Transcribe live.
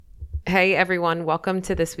Hey everyone, welcome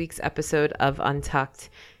to this week's episode of Untucked.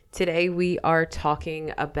 Today we are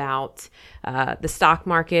talking about the stock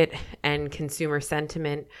market and consumer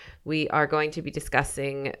sentiment. We are going to be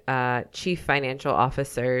discussing chief financial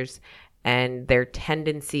officers and their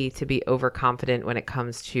tendency to be overconfident when it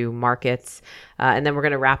comes to markets. And then we're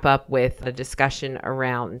going to wrap up with a discussion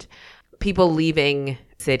around people leaving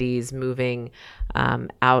cities, moving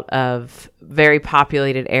out of very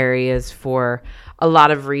populated areas for a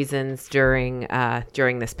lot of reasons during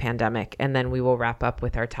this pandemic. And then we will wrap up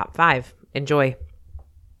with our top 5. Enjoy.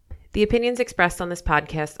 The opinions expressed on this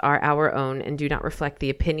podcast are our own and do not reflect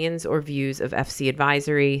the opinions or views of FC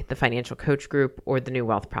Advisory, the Financial Coach Group, or the New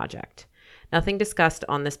Wealth Project. Nothing discussed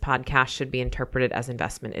on this podcast should be interpreted as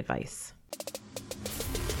investment advice.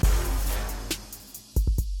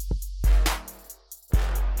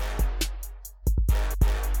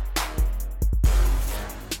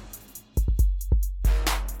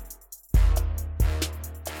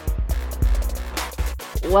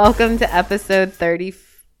 Welcome to episode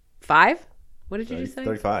 35. What did you just say?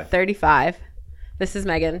 35. 35. This is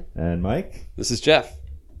Megan. And Mike. This is Jeff.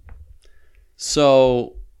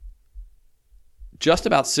 So, just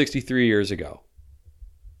about 63 years ago,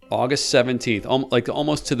 August 17th, like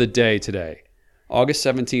almost to the day today, August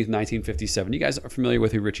 17th, 1957. You guys are familiar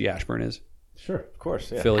with who Richie Ashburn is? Sure, of course.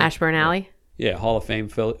 Yeah. Philly. Ashburn Alley? Yeah, Hall of Fame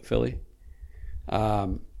Philly.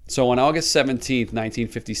 So on August 17th,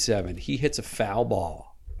 1957, he hits a foul ball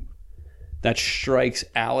that strikes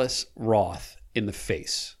Alice Roth in the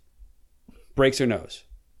face. Breaks her nose.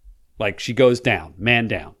 Like she goes down, man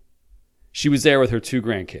down. She was there with her 2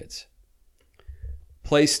 grandkids.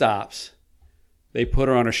 Play stops. They put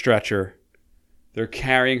her on a stretcher. They're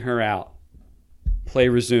carrying her out. Play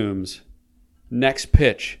resumes. Next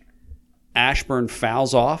pitch. Ashburn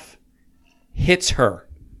fouls off, hits her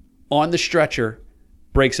on the stretcher,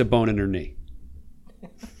 breaks a bone in her knee.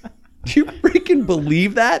 Do you freaking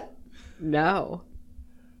believe that? No.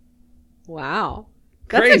 Wow.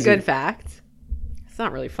 That's Crazy. a good fact. It's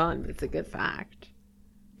not really fun, but it's a good fact.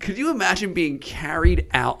 Could you imagine being carried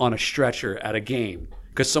out on a stretcher at a game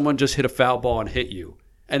because someone just hit a foul ball and hit you,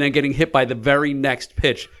 and then getting hit by the very next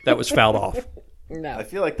pitch that was fouled off? No. I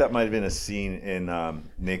feel like that might have been a scene in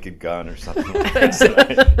Naked Gun or something.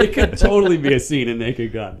 It could totally be a scene in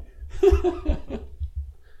Naked Gun.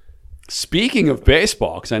 Speaking of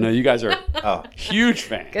baseball, because I know you guys are huge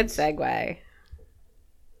fans. Good segue.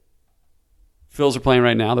 Phils are playing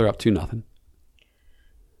right now. They're up 2-0.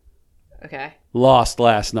 Okay. Lost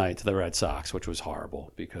last night to the Red Sox, which was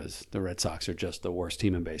horrible because the Red Sox are just the worst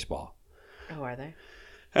team in baseball. Oh, are they?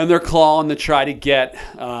 And they're clawing to try to get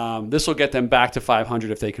this will get them back to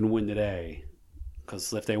 500 if they can win today.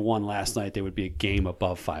 Because if they won last night, they would be a game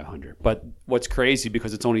above 500. But what's crazy,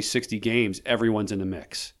 because it's only 60 games, everyone's in the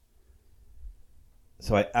mix.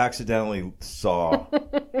 So I accidentally saw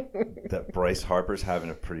that Bryce Harper's having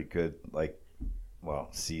a pretty good,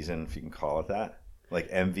 season, if you can call it that. Like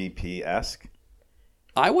MVP-esque.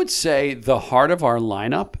 I would say the heart of our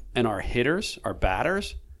lineup and our hitters, our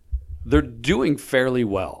batters, they're doing fairly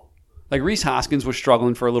well. Like Rhys Hoskins was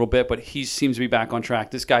struggling for a little bit, but he seems to be back on track.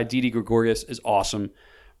 This guy, Didi Gregorius, is awesome.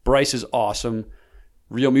 Bryce is awesome.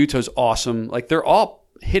 Real Muto's awesome. Like they're all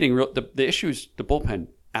hitting. The issue is the bullpen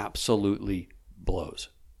absolutely blows.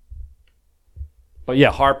 But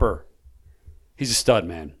yeah, Harper, he's a stud,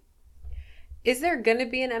 man. Is there going to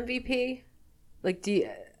be an MVP?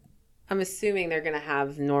 I'm assuming they're going to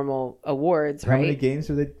have normal awards, right? How many games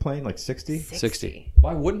are they playing? Like 60? 60.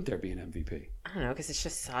 Why wouldn't there be an MVP? I don't know, because it's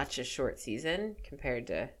just such a short season compared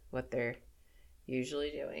to what they're usually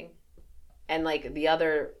doing. And the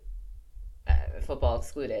other, football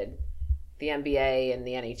excluded, the NBA and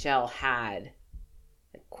the NHL had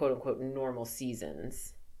quote-unquote normal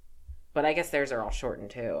seasons. But I guess theirs are all shortened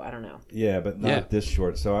too. I don't know. Yeah, but not this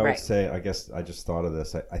short. So I Right. would say, I guess I just thought of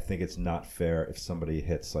this. I think it's not fair if somebody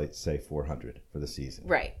hits, say, 400 for the season.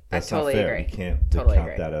 Right. That's I totally not fair. agree. You can't Totally count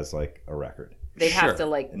agree. that as a record. They'd have Sure.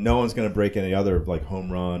 to And no one's going to break any other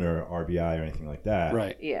home run or RBI or anything like that.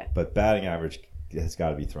 Right. yeah. But batting average has got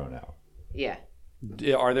to be thrown out. Yeah.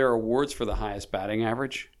 Are there awards for the highest batting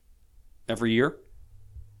average every year?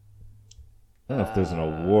 I don't know if there's an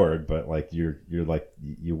award, but you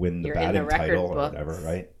win the You're in batting the record title or books. whatever,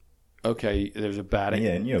 right? Okay, there's a batting.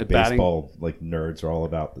 Yeah, and the baseball nerds are all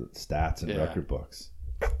about the stats and Yeah. record books.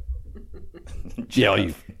 Yeah,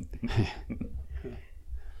 you.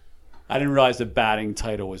 I didn't realize the batting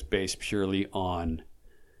title was based purely on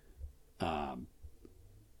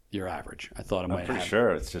your average. I thought it I'm might pretty have.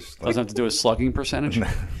 sure it's just Doesn't have to do with slugging percentage.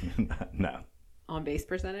 no. On base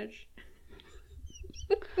percentage?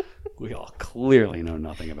 We all clearly know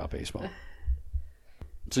nothing about baseball.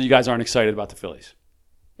 So you guys aren't excited about the Phillies?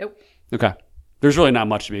 Nope. Okay. There's really not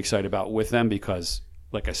much to be excited about with them because,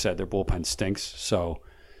 like I said, their bullpen stinks. So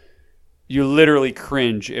you literally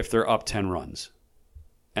cringe if they're up 10 runs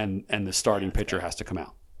and the starting pitcher has to come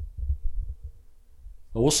out.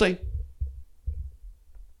 But we'll see.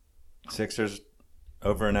 Sixers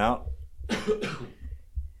over and out.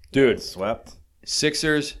 Dude, Swept.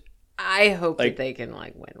 Sixers I hope Like- that they can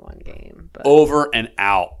win one game, but over and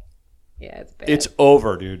out. yeah, it's bad. It's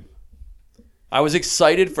over, dude. I was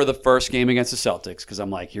excited for the first game against the Celtics because I'm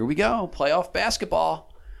like, here we go, playoff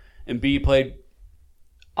basketball. Embiid played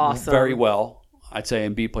awesome. very well. I'd say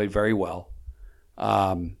Embiid played very well.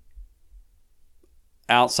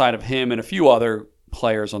 Outside of him and a few other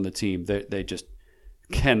players on the team, they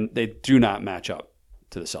do not match up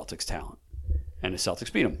to the Celtics' talent. And the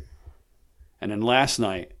Celtics beat them. And then last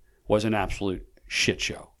night was an absolute shit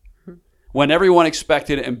show. When everyone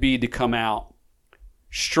expected Embiid to come out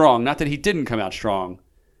strong, not that he didn't come out strong,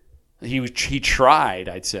 he tried,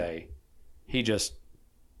 I'd say. He just,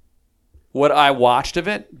 what I watched of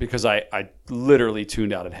it, because I literally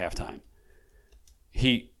tuned out at halftime,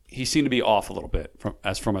 he seemed to be off a little bit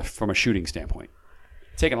from a shooting standpoint.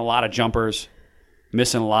 Taking a lot of jumpers,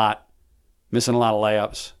 missing a lot of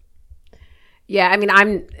layups. Yeah, I mean,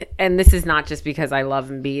 and this is not just because I love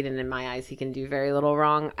Embiid, and in my eyes, he can do very little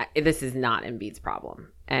wrong. This is not Embiid's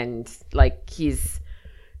problem. And, like, he's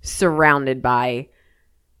surrounded by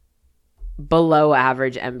below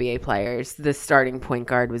average NBA players. The starting point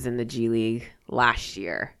guard was in the G League last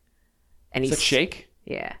year. And Is that Shake?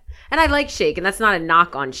 Yeah. And I like Shake, and that's not a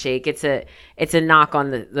knock on Shake. It's a knock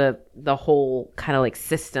on the whole kind of like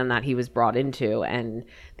system that he was brought into and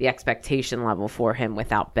the expectation level for him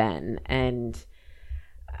without Ben. And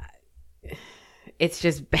it's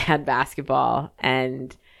just bad basketball.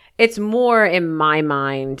 And it's more, in my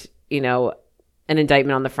mind, an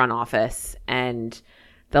indictment on the front office and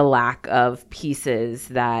the lack of pieces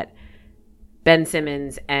that Ben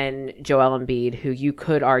Simmons and Joel Embiid, who you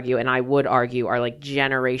could argue, and I would argue, are like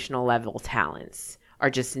generational level talents,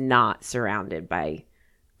 are just not surrounded by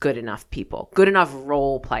good enough people, good enough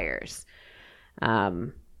role players.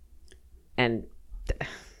 And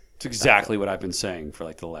It's exactly what I've been saying for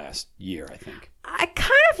like the last year, I think. I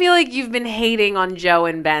kind of feel like you've been hating on Joe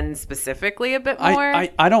and Ben specifically a bit more.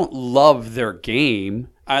 I don't love their game.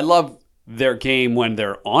 I love their game when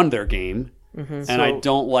they're on their game. Mm-hmm. And I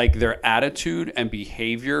don't like their attitude and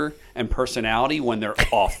behavior and personality when they're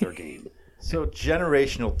off their game. So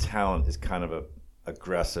generational talent is kind of a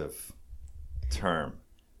aggressive term.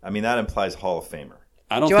 I mean, that implies Hall of Famer.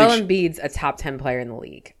 I don't Joel think Embiid's a top 10 player in the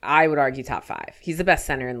league. I would argue top 5. He's the best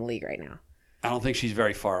center in the league right now. I don't think she's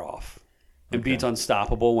very far off. Embiid's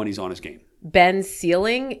unstoppable when he's on his game. Ben's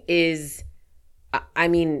ceiling is, I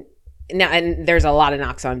mean, now, and there's a lot of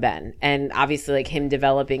knocks on Ben, and obviously like him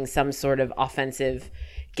developing some sort of offensive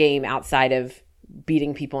game outside of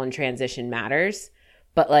beating people in transition matters,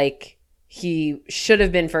 but like he should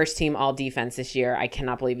have been first team all defense this year. I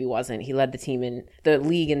cannot believe he wasn't. He led the team in the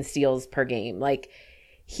league in steals per game. Like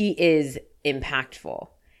he is impactful.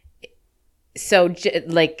 So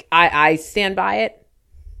like I stand by it.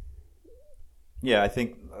 Yeah, I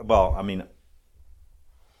think, well, I mean,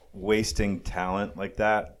 wasting talent like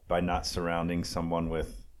that by not surrounding someone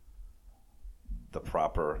with the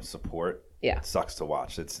proper support, it sucks to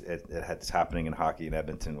watch. It's happening in hockey in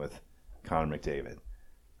Edmonton with Connor McDavid.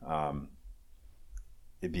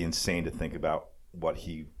 It'd be insane to think about what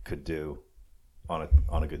he could do on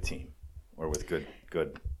a good team or with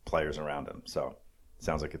good players around him. So it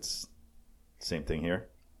sounds like it's the same thing here.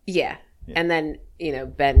 Yeah. And then,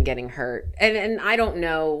 Ben getting hurt. And I don't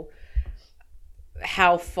know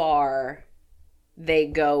how far they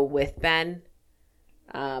go with Ben.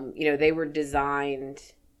 They were designed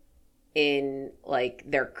in like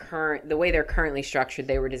the way they're currently structured,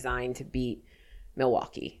 they were designed to beat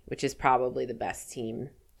Milwaukee, which is probably the best team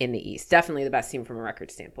in the East. Definitely the best team from a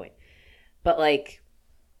record standpoint. But like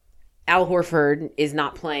Al Horford is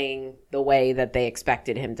not playing the way that they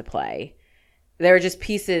expected him to play. There are just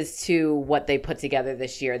pieces to what they put together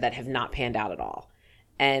this year that have not panned out at all.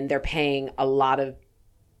 And they're paying a lot of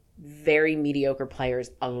very mediocre players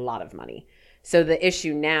a lot of money. So the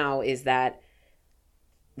issue now is that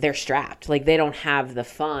they're strapped. Like they don't have the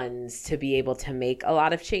funds to be able to make a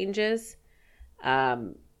lot of changes.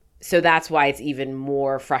 So that's why it's even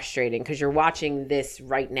more frustrating because you're watching this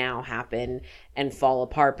right now happen and fall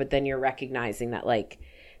apart, but then you're recognizing that like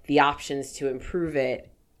the options to improve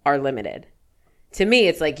it are limited. To me,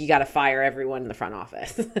 it's like you got to fire everyone in the front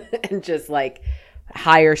office and just like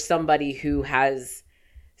hire somebody who has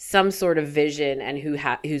some sort of vision and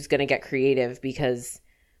who's going to get creative, because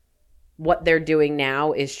what they're doing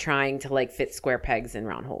now is trying to like fit square pegs in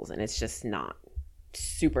round holes, and it's just not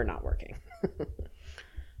working.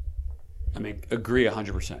 I mean, agree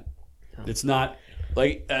 100%. It's not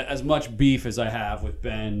like as much beef as I have with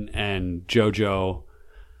Ben and JoJo,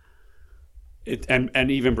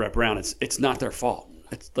 and even Brett Brown. It's not their fault.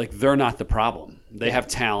 It's like they're not the problem. They have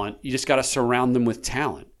talent. You just got to surround them with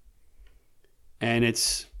talent, and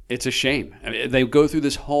it's a shame. I mean, they go through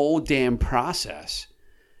this whole damn process,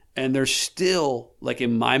 and they're still, like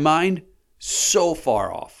in my mind, so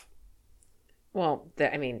far off. Well,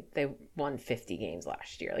 they won 50 games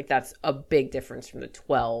last year. Like, that's a big difference from the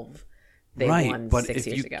 12 they won but 6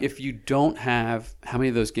 years ago. If you don't have, how many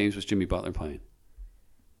of those games was Jimmy Butler playing?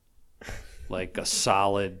 Like a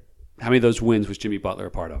solid, how many of those wins was Jimmy Butler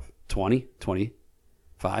a part of? 20?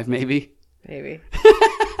 25 maybe? Maybe.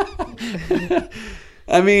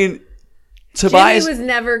 I mean, Tobias Jimmy was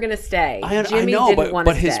never going to stay. Jimmy didn't want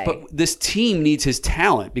to stay. But this team needs his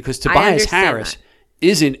talent, because Tobias Harris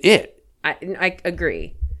isn't it. I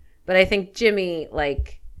agree. But I think Jimmy,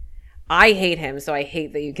 like, I hate him, so I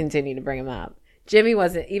hate that you continue to bring him up. Jimmy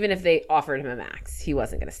wasn't, even if they offered him a max, he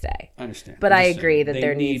wasn't going to stay. I understand. But I agree that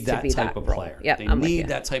there needs to be type of player. Yep, they need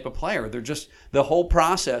that type of player. They're just, the whole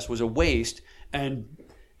process was a waste, and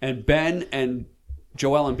Ben and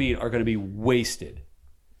Joel Embiid are going to be wasted.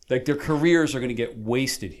 Like, their careers are going to get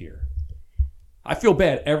wasted here. I feel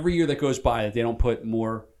bad every year that goes by that they don't put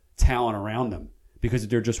more talent around them, because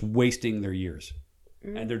they're just wasting their years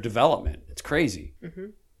and their development. It's crazy. Mm-hmm.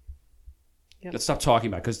 Yep. Let's stop talking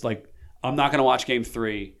about it, because, like, I'm not going to watch Game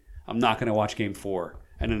 3. I'm not going to watch Game 4,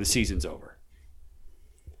 and then the season's over.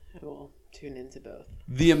 I will tune into both.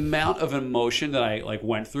 The amount of emotion that I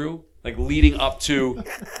went through, like leading up to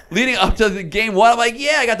the game one, I'm like,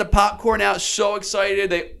 yeah, I got the popcorn out, so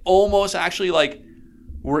excited. They almost actually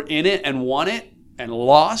were in it and won it and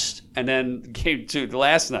lost, and then Game 2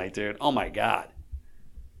 last night, dude. Oh my God.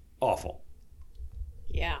 Awful.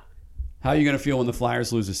 Yeah. How are you going to feel when the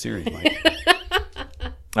Flyers lose a series, Mike?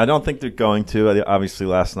 I don't think they're going to. Obviously,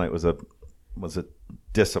 last night was a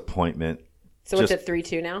disappointment. So what's it,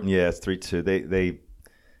 3-2 now? Yeah, it's 3-2. They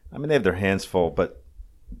have their hands full, but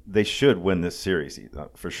they should win this series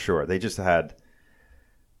for sure. They just had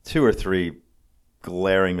 2 or 3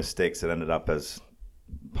 glaring mistakes that ended up as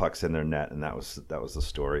pucks in their net, and that was the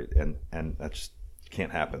story. And that just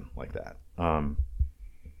can't happen like that.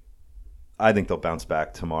 I think they'll bounce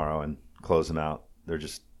back tomorrow and close them out. They're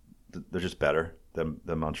just better than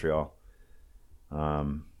Montreal.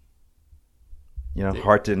 Hart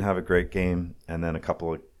didn't have a great game, and then a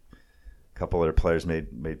couple other players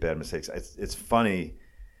made bad mistakes. It's funny,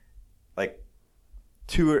 like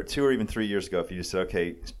 2 or even 3 years ago, if you just said,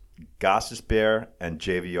 okay, Gostisbehere and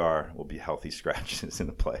JVR will be healthy scratches in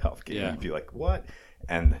the playoff game, you'd be like, what?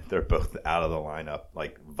 And they're both out of the lineup,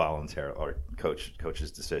 like voluntary or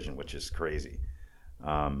coach's decision, which is crazy.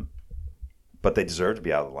 But they deserve to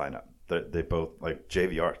be out of the lineup. They both, like,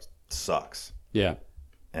 JVR sucks. Yeah.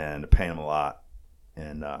 And paying him a lot.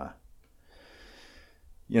 And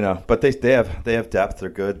but they have depth. They're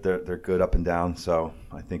good. They're good up and down. So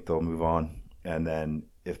I think they'll move on. And then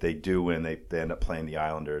if they do win, they end up playing the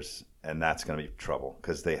Islanders, and that's going to be trouble,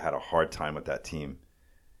 because they had a hard time with that team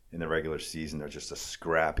in the regular season. They're just a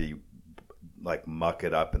scrappy, like, muck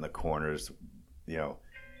it up in the corners,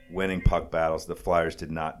 winning puck battles. The Flyers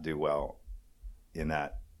did not do well in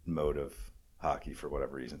that mode of hockey for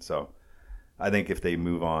whatever reason. So I think if they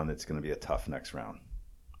move on, it's going to be a tough next round.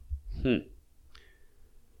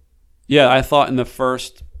 Yeah, I thought in the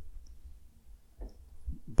first,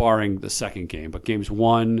 barring the second game, but games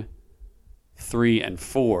 1, 3, and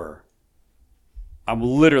 4, I'm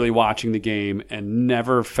literally watching the game and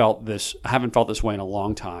never felt this. I haven't felt this way in a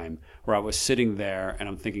long time, where I was sitting there and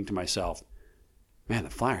I'm thinking to myself, man, the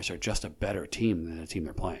Flyers are just a better team than the team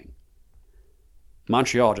they're playing.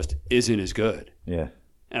 Montreal just isn't as good. Yeah.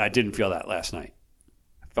 And I didn't feel that last night.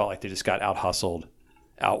 I felt like they just got out-hustled,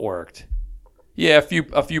 outworked. Yeah,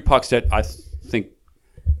 a few pucks that I think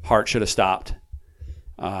Hart should have stopped.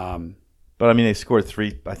 But I mean, they scored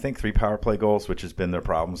 3 power play goals, which has been their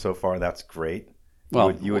problem so far. That's great.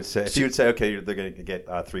 Well, you would say, okay, they're going to get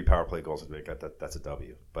 3 power play goals, that's a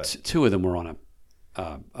W. But 2 of them were on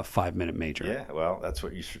a 5-minute major. Yeah, well, that's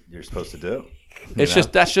what you're supposed to do.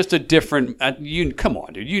 That's just a different. Come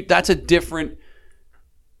on, dude. That's a different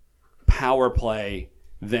power play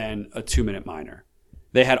than a 2-minute minor.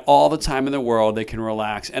 They had all the time in the world. They can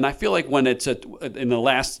relax, and I feel like when it's in the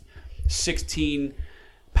last 16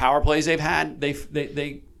 power plays they've had,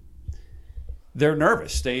 they're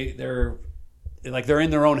nervous. They're like they're in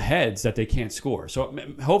their own heads that they can't score. So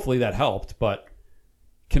hopefully that helped. But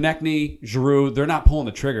Konechny, Giroux, they're not pulling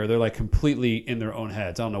the trigger. They're like completely in their own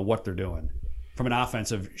heads. I don't know what they're doing from an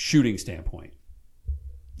offensive shooting standpoint.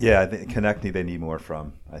 Yeah, I think Konechny they need more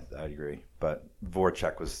from. I agree, but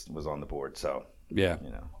Voracek was on the board, so Yeah.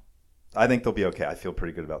 I think they'll be okay. I feel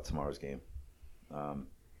pretty good about tomorrow's game.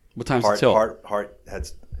 What time's the tilt? Hart had.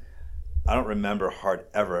 I don't remember Hart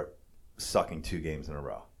ever sucking 2 games in a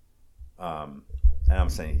row. And I'm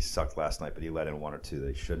saying he sucked last night, but he let in 1 or 2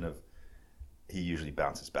 that he shouldn't have. He usually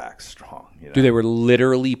bounces back strong. Dude, they were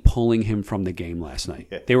literally pulling him from the game last night.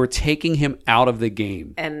 Yeah. They were taking him out of the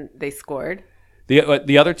game. And they scored.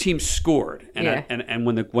 The other team scored, and Yeah. and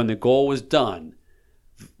when the goal was done,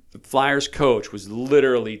 the Flyers coach was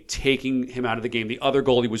literally taking him out of the game. The other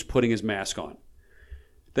goalie was putting his mask on.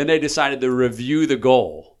 Then they decided to review the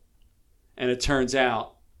goal, and it turns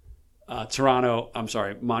out Montreal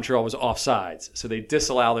was offsides, so they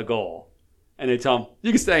disallow the goal, and they tell him,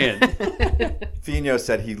 "You can stay in." Vigneault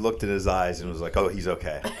said he looked in his eyes and was like, "Oh, he's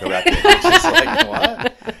okay. Go back in." Just like,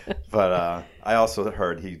 what? But I also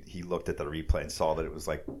heard he looked at the replay and saw that it was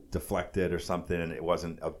like deflected or something, and it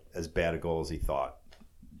wasn't as bad a goal as he thought,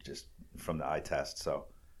 just from the eye test. So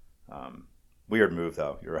weird move,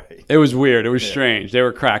 though. You're right. It was weird. It was strange. They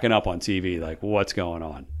were cracking up on TV, like, "What's going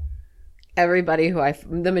on?" Everybody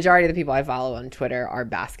the majority of the people I follow on Twitter are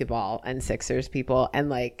basketball and Sixers people, and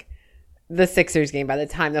like the Sixers game, by the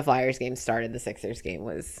time the Flyers game started, the Sixers game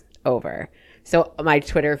was over. So my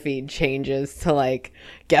Twitter feed changes to like,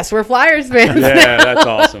 guess we're Flyers fans. Yeah, that's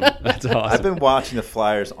awesome. That's awesome. I've been watching the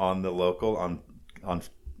Flyers on the local on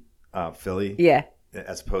Philly, Yeah.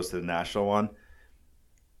 as opposed to the national one,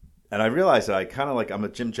 and I realized that I kind of I'm a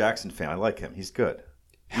Jim Jackson fan. I like him. He's good,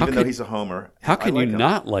 even though he's a homer. How can I like you him.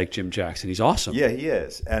 not like Jim Jackson? He's awesome. Yeah, he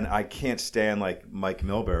is, and I can't stand like Mike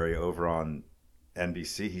Milbury over on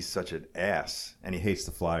NBC. He's such an ass, and he hates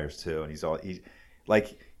the Flyers too. And he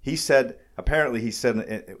said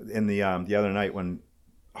in the other night when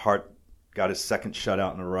Hart got his second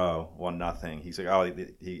shutout in a row, 1-0. He's like, oh,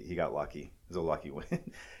 he got lucky. It was a lucky win.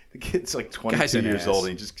 The kid's like 22 years old,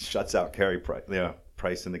 and he just shuts out Carey Price.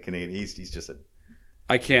 Price in the Canadian. He's just a.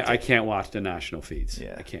 I can't watch the national feeds.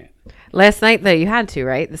 Yeah. I can't. Last night though, you had to,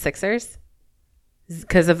 right? The Sixers,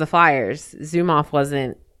 because of the Flyers. Zumhofe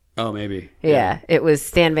wasn't. Oh, maybe. Yeah, it was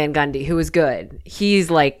Stan Van Gundy, who was good.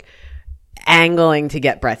 He's like angling to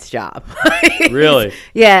get Brett's job. Really?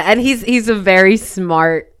 Yeah, and he's a very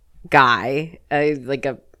smart guy, like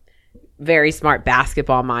a very smart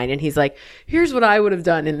basketball mind, and he's like, here's what I would have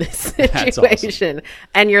done in this situation. Awesome.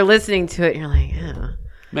 And you're listening to it, and you're like, oh.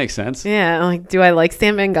 Makes sense. Yeah, I'm like, do I like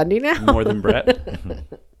Stan Van Gundy now? More than Brett?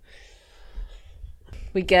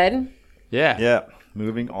 We good? Yeah. Yeah,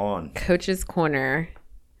 moving on. Coach's Corner.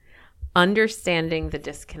 Understanding the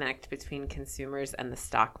disconnect between consumers and the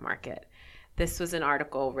stock market. This was an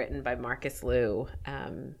article written by Marcus Liu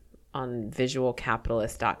on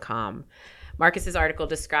visualcapitalist.com. Marcus's article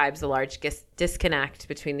describes the large disconnect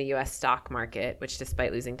between the U.S. stock market, which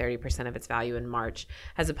despite losing 30% of its value in March,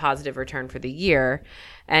 has a positive return for the year,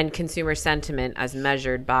 and consumer sentiment as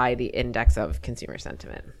measured by the Index of Consumer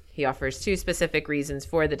Sentiment. He offers 2 specific reasons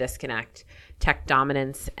for the disconnect: tech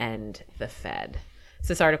dominance and the Fed. So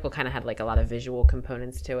this article kind of had like a lot of visual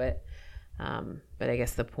components to it. But I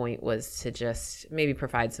guess the point was to just maybe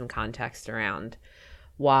provide some context around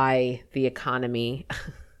why the economy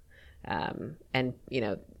and,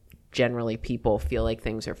 generally people feel like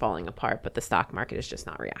things are falling apart, but the stock market is just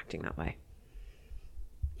not reacting that way.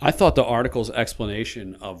 I thought the article's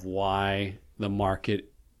explanation of why the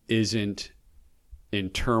market isn't in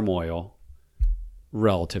turmoil,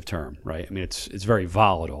 relative term, right? I mean, it's very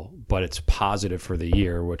volatile, but it's positive for the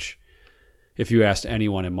year, which if you asked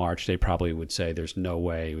anyone in March, they probably would say there's no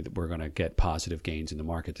way that we're going to get positive gains in the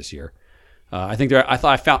market this year. I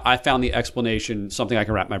found the explanation something I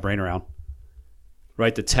can wrap my brain around,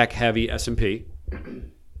 right? The tech-heavy S&P,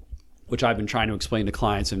 which I've been trying to explain to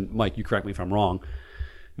clients, and Mike, you correct me if I'm wrong,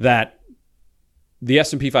 that the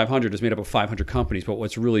S&P 500 is made up of 500 companies, but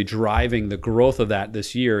what's really driving the growth of that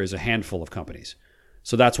this year is a handful of companies.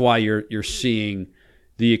 So that's why you're seeing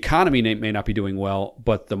the economy may not be doing well,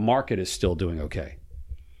 but the market is still doing okay.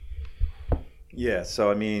 Yeah,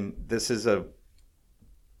 so I mean, this is a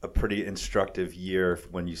pretty instructive year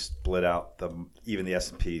when you split out even the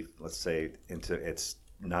S&P, let's say, into its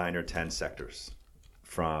 9 or 10 sectors,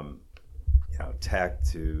 from tech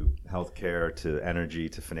to healthcare to energy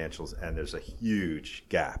to financials, and there's a huge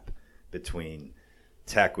gap between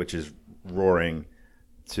tech, which is roaring,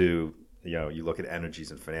 to you look at energies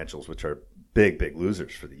and financials, which are big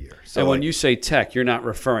losers for the year. So and when you say tech, you're not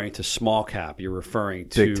referring to small cap. You're referring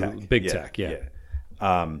to big tech. Yeah.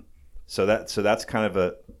 So that's kind of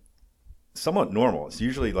a somewhat normal. It's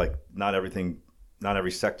usually like not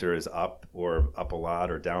every sector is up or up a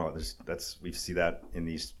lot or down a lot. We see that in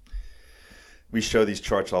these. We show these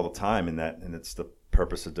charts all the time, and it's the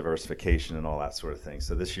purpose of diversification and all that sort of thing.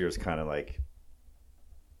 So this year is kind of like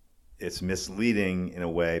it's misleading in a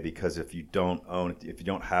way because if you don't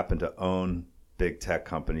happen to own big tech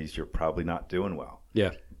companies, you're probably not doing well.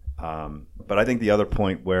 Yeah. But I think the other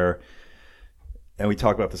point and we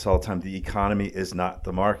talk about this all the time, the economy is not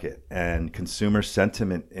the market, and consumer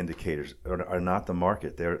sentiment indicators are not the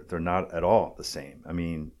market. They're not at all the same. I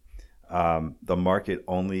mean, the market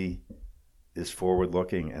only is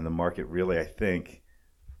forward-looking, and the market really, I think,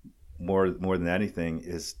 more than anything,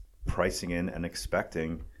 is pricing in and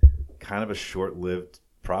expecting kind of a short-lived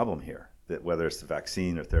problem here. That whether it's the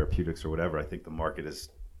vaccine or therapeutics or whatever, I think the market is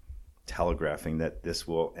telegraphing that this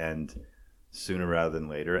will end sooner rather than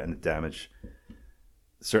later, and the damage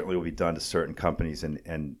certainly will be done to certain companies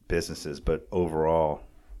and businesses, but overall,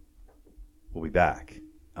 we'll be back.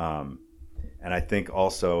 And I think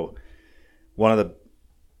also one of the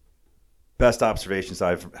best observations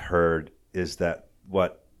I've heard is that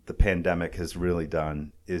what the pandemic has really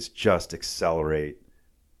done is just accelerate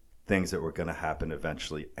things that were going to happen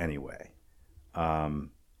eventually anyway. And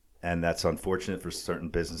that's unfortunate for certain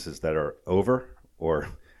businesses that are over or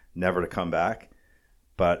never to come back.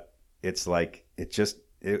 But it's like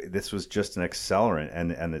this was just an accelerant,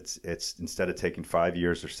 and it's instead of taking 5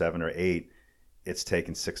 years or 7 or 8, it's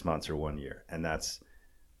taken 6 months or 1 year, and that's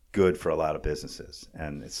good for a lot of businesses,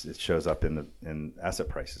 and it shows up in asset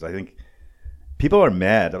prices. I think people are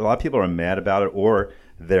mad. A lot of people are mad about it, or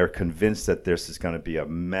they're convinced that this is going to be a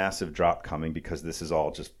massive drop coming because this is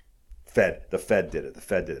all just Fed. The Fed did it. The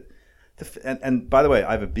Fed did it. And by the way,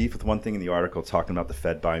 I have a beef with one thing in the article talking about the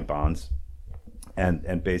Fed buying bonds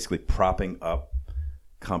and basically propping up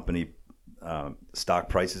company stock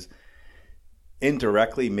prices.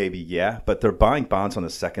 Indirectly, maybe, yeah, but they're buying bonds on the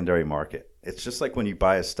secondary market. It's just like when you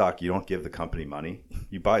buy a stock, you don't give the company money.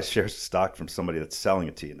 You buy shares of stock from somebody that's selling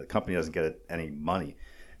it to you, and the company doesn't get any money.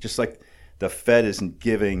 Just like the Fed isn't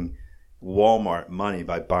giving Walmart money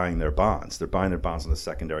by buying their bonds. They're buying their bonds on the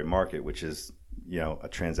secondary market, which is, a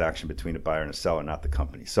transaction between a buyer and a seller, not the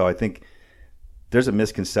company. So I think there's a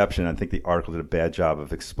misconception. I think the article did a bad job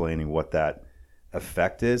of explaining what that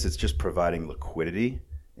effect is. It's just providing liquidity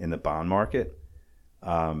in the bond market,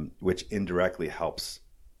 which indirectly helps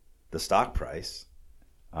the stock price,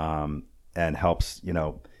 and helps, in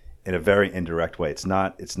a very indirect way. It's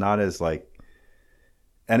not as like,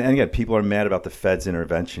 and again, people are mad about the Fed's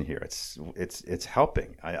intervention here. It's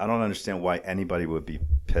helping. I don't understand why anybody would be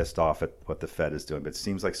pissed off at what the Fed is doing, but it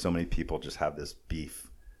seems like so many people just have this beef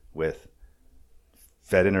with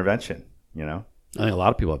Fed intervention, I think a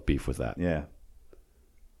lot of people have beef with that. Yeah.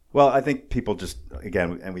 Well, I think people just,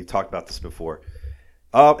 again, and we talked about this before,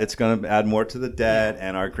 it's going to add more to the debt,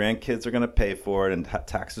 and our grandkids are going to pay for it, and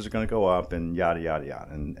taxes are going to go up, and yada, yada,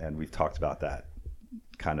 yada. And we've talked about that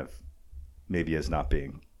kind of maybe as not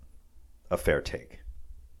being a fair take.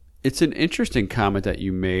 It's an interesting comment that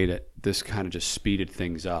you made. This kind of just speeded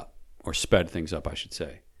things up, or sped things up, I should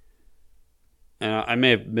say. And I may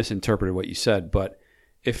have misinterpreted what you said, but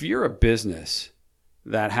if you're a business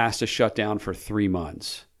that has to shut down for 3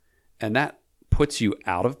 months, and that puts you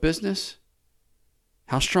out of business,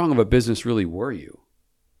 how strong of a business really were you?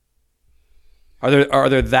 Are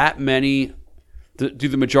there that many? Do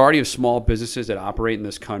the majority of small businesses that operate in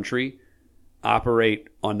this country operate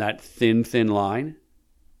on that thin line?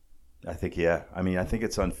 I think, yeah. I mean, I think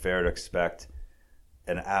it's unfair to expect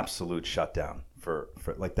an absolute shutdown for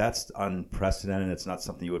like, that's unprecedented. It's not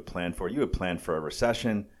something you would plan for. You would plan for a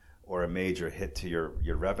recession or a major hit to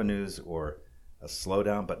your revenues or a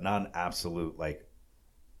slowdown, but not an absolute like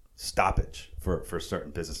stoppage for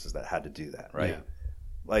certain businesses that had to do that, right? Yeah.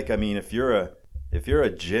 Like, I mean, if you're a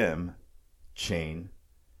gym chain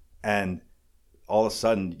and all of a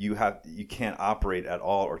sudden you can't operate at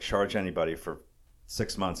all or charge anybody for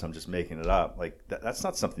 6 months, I'm just making it up. Like that's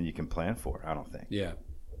not something you can plan for, I don't think. Yeah.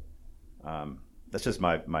 That's just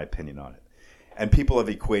my opinion on it. And people have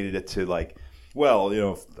equated it to like,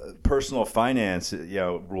 well, personal finance,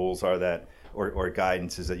 rules are that, or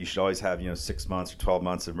guidance is that you should always have, 6 months or 12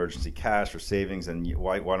 months of emergency cash or savings. And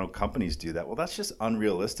why don't companies do that? Well, that's just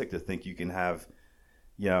unrealistic to think you can have,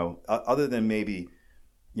 other than maybe,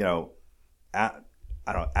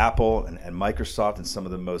 Apple and Microsoft and some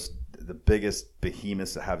of the biggest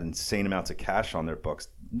behemoths that have insane amounts of cash on their books.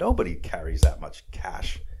 Nobody carries that much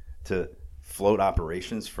cash to float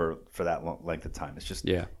operations for that length of time. It's just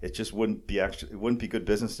it just wouldn't be good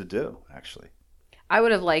business to do, actually. I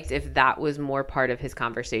would have liked if that was more part of his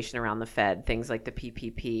conversation around the Fed, things like the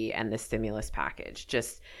PPP and the stimulus package,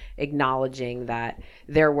 just acknowledging that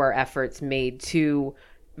there were efforts made to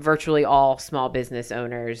virtually all small business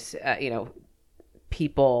owners,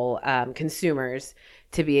 people, consumers,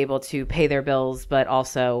 to be able to pay their bills, but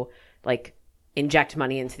also like inject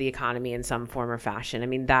money into the economy in some form or fashion. I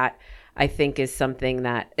mean, that I think is something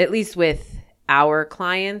that, at least with our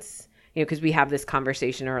clients, because we have this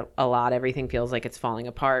conversation a lot, everything feels like it's falling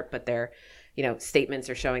apart, but their, statements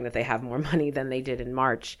are showing that they have more money than they did in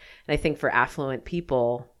March. And I think for affluent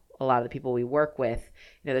people, a lot of the people we work with,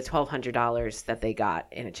 the $1,200 that they got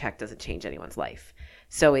in a check doesn't change anyone's life.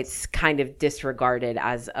 So it's kind of disregarded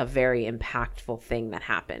as a very impactful thing that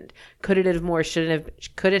happened. Could it have more?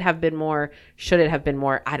 Could it have been more? Should it have been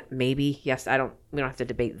more? Maybe. Yes. We don't have to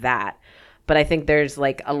debate that. But I think there's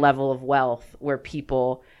like a level of wealth where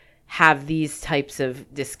people have these types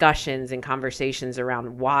of discussions and conversations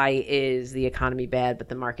around why is the economy bad, but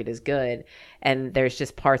the market is good. And there's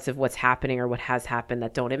just parts of what's happening or what has happened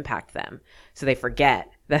that don't impact them. So they forget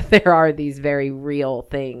that there are these very real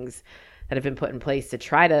things that have been put in place to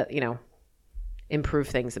try to, improve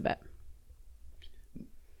things a bit.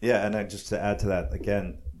 Yeah. And just to add to that,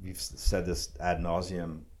 again, we've said this ad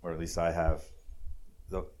nauseum, or at least I have,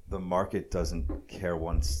 the market doesn't care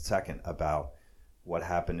 1 second about what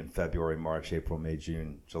happened in February, March, April, May,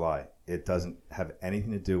 June, July. It doesn't have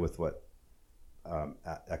anything to do with what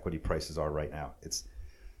equity prices are right now. It's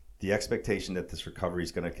the expectation that this recovery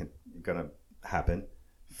is going to happen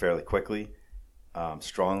fairly quickly,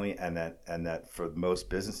 strongly, and that for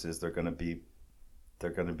most businesses they're going to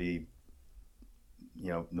be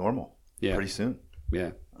normal pretty soon.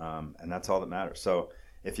 Yeah, and that's all that matters. So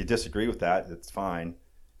if you disagree with that, it's fine,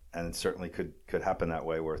 and it certainly could happen that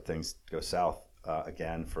way where things go south.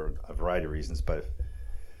 Again, for a variety of reasons, but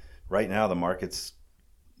right now the market's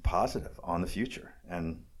positive on the future,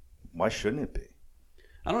 and why shouldn't it be?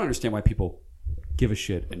 I don't understand why people give a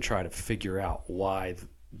shit and try to figure out why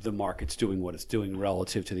the market's doing what it's doing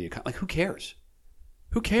relative to the economy. Like, who cares?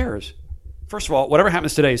 Who cares? First of all, whatever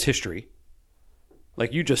happens today is history.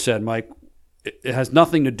 Like you just said, Mike, it has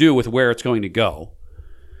nothing to do with where it's going to go.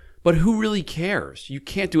 But who really cares? You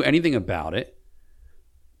can't do anything about it.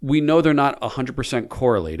 We know they're not 100%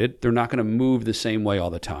 correlated. They're not going to move the same way all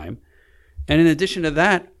the time. And in addition to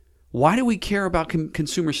that, why do we care about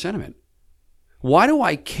consumer sentiment? Why do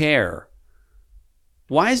I care?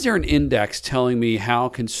 Why is there an index telling me how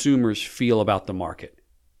consumers feel about the market?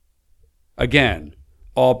 Again,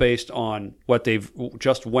 all based on what they've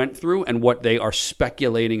just went through and what they are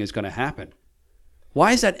speculating is going to happen. Why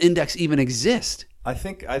does that index even exist? I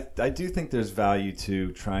do think there's value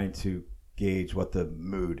to trying to gauge what the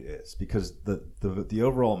mood is, because the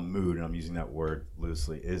overall mood, and I'm using that word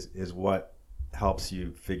loosely, is what helps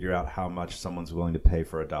you figure out how much someone's willing to pay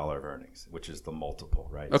for $1 of earnings, which is the multiple,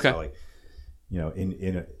 right? Okay. So like,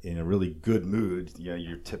 in a really good mood,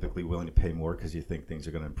 you're typically willing to pay more because you think things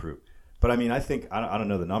are going to improve. But I mean, I don't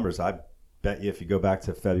know the numbers. I bet you if you go back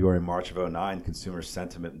to February, March of 2009, consumer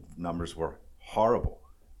sentiment numbers were horrible.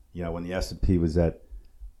 When the S&P was at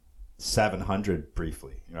 700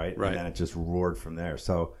 briefly, right? And then it just roared from there.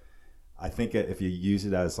 So I think if you use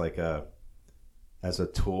it as as a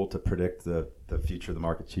tool to predict the future of the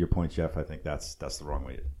market, to your point, Jeff, I think that's the wrong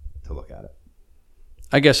way to look at it.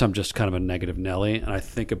 I guess I'm just kind of a negative Nelly, and I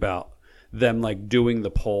think about them like doing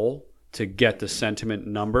the poll to get the sentiment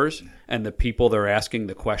numbers and the people they're asking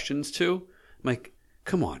the questions to. I'm like,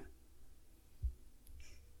 come on.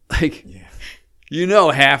 Like,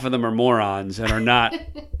 half of them are morons and are not,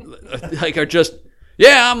 are just,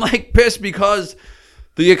 I'm like pissed because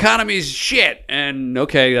the economy's shit. And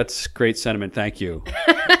okay, that's great sentiment. Thank you.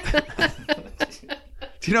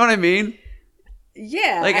 Do you know what I mean?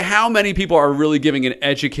 Yeah. Like, how many people are really giving an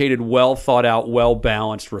educated, well thought out, well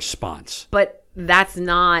balanced response? But that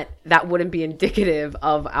wouldn't be indicative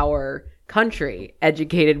of our country,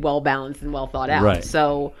 educated, well balanced, and well thought out. Right.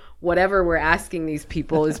 So whatever we're asking these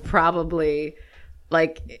people is probably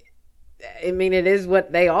it is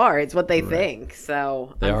what they are. It's what they think.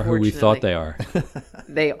 So they are who we thought they are.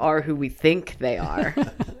 They are who we think they are.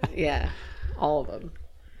 Yeah, all of them.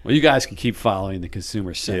 Well, you guys can keep following the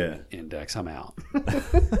consumer sentiment index. I'm out.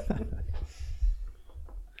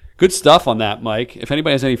 Good stuff on that, Mike. If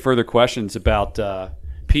anybody has any further questions about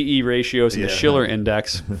PE ratios and the Shiller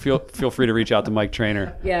index, feel free to reach out to Mike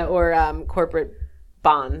Trainer. Yeah, or corporate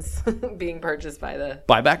bonds being purchased by the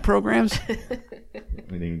buyback programs. We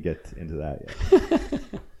didn't even get into that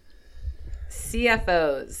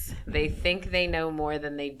CFOs, they think they know more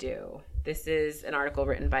than they do. This is an article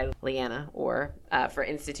written by Leanna Orr for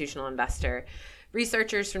Institutional Investor.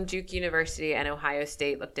 Researchers from Duke University and Ohio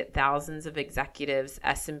State looked at thousands of executives'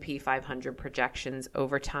 S&P 500 projections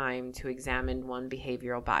over time to examine one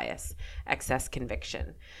behavioral bias, excess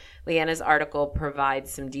conviction. Leanna's article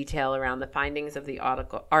provides some detail around the findings of the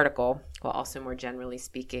article, while also more generally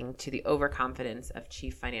speaking to the overconfidence of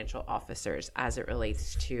chief financial officers as it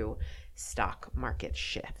relates to stock market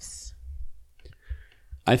shifts.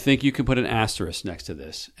 I think you can put an asterisk next to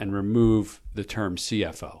this and remove the term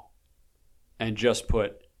CFO and just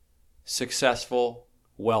put successful,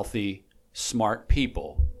 wealthy, smart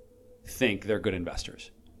people think they're good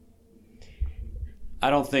investors.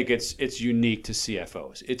 I don't think it's unique to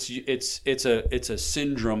CFOs. It's a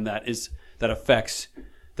syndrome that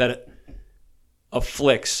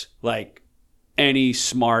afflicts like any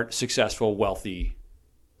smart, successful, wealthy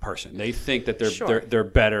person. They think that they're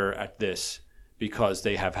better at this because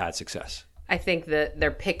they have had success. I think that they're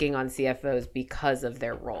picking on CFOs because of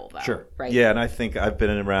their role, though. Sure. Right? Yeah, and I think I've been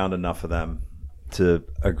around enough of them to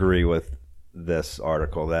agree with this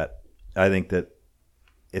article that I think that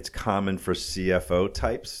it's common for CFO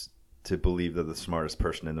types to believe they're the smartest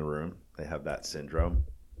person in the room. They have that syndrome.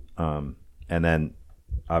 And then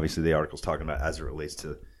obviously the article's talking about as it relates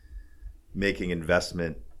to making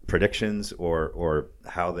investment predictions or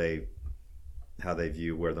how they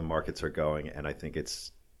view where the markets are going. And I think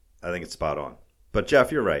it's spot on. But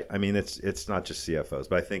Jeff, you're right. I mean, it's not just CFOs,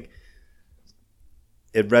 but I think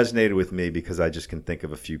it resonated with me because I just can think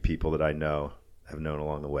of a few people that I have known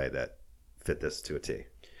along the way that fit this to a T.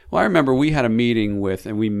 Well, I remember we had a meeting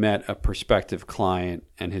and we met a prospective client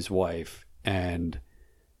and his wife, and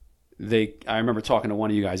I remember talking to one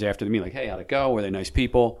of you guys after the meeting, like, hey, how'd it go? Were they nice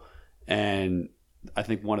people? And I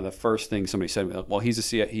think one of the first things somebody said, well, he's a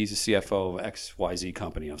CFO of XYZ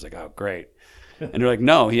company. I was like, oh, great. And they're like,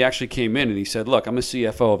 no, he actually came in and he said, look, I'm a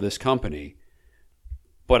CFO of this company,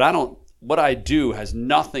 but what I do has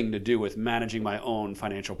nothing to do with managing my own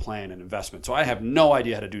financial plan and investment. So I have no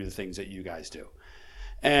idea how to do the things that you guys do.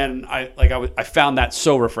 And I found that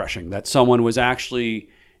so refreshing that someone was actually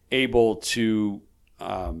able to,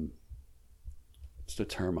 what's the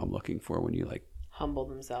term I'm looking for when you like humble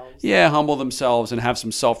themselves. Yeah, humble themselves and have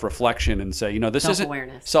some self-reflection and say, this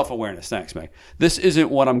self-awareness. Self-awareness. Thanks, Meg. This isn't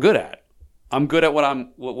what I'm good at. I'm good at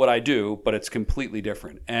what I do, but it's completely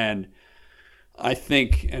different. And I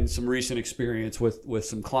think, and some recent experience with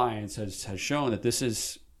some clients has shown that this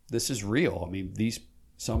is real. I mean,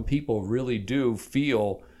 some people really do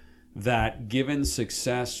feel that given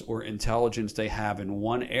success or intelligence they have in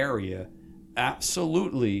one area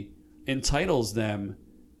absolutely entitles them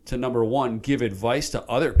to, number one, give advice to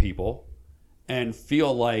other people and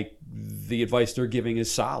feel like the advice they're giving is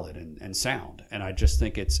solid and sound. And I just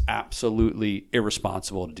think it's absolutely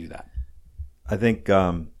irresponsible to do that. I think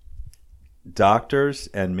doctors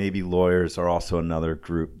and maybe lawyers are also another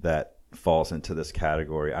group that falls into this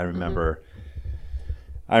category. I remember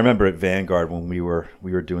at Vanguard when we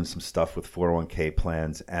were doing some stuff with 401k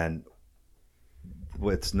plans and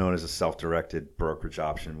what's known as a self-directed brokerage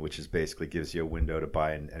option, which is basically gives you a window to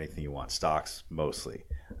buy in anything you want, stocks mostly,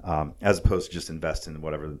 as opposed to just invest in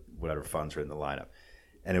whatever funds are in the lineup.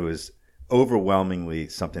 And it was overwhelmingly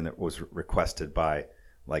something that was requested by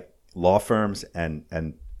like law firms and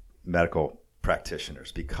medical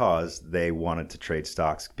practitioners because they wanted to trade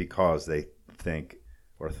stocks because they think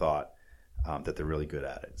or thought that they're really good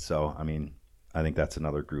at it. So, I mean, I think that's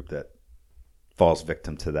another group that falls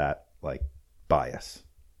victim to that like bias.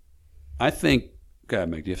 I think, go ahead,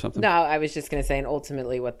 Meg, do you have something? No, I was just going to say, and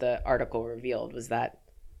ultimately what the article revealed was that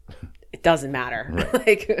it doesn't matter. Right.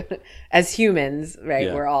 Like as humans, right,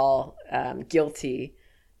 Yeah. we're all guilty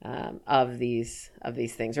of these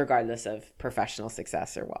things, regardless of professional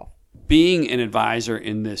success or wealth. Being an advisor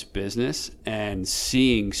in this business and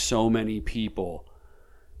seeing so many people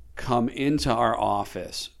come into our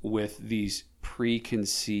office with these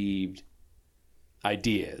preconceived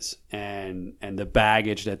ideas and the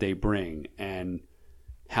baggage that they bring and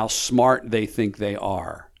how smart they think they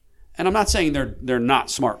are. And I'm not saying they're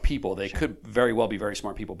not smart people. They could very well be very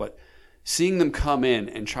smart people, but seeing them come in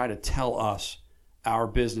and try to tell us our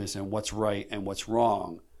business and what's right and what's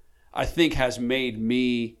wrong, I think has made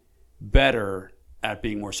me better at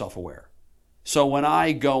being more self-aware. So when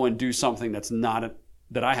I go and do something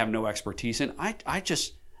that I have no expertise in, I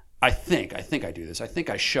think I do this. I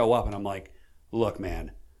think I show up and I'm like, look,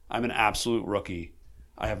 man, I'm an absolute rookie.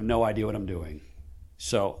 I have no idea what I'm doing.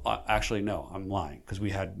 So actually, no, I'm lying because we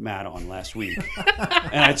had Matt on last week.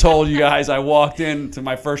 And I told you guys I walked into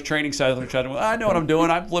my first training session. I know what I'm doing.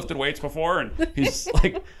 I've lifted weights before. And he's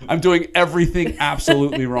like, I'm doing everything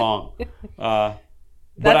absolutely wrong.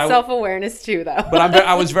 That's self-awareness too, though. But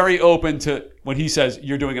I was very open to when he says,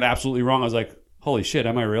 you're doing it absolutely wrong. I was like, holy shit,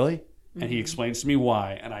 am I really? And he explains to me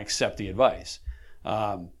why, and I accept the advice.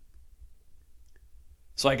 So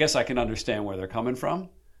I guess I can understand where they're coming from.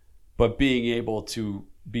 But being able to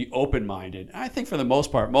be open-minded, I think for the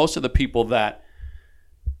most part, most of the people that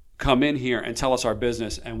come in here and tell us our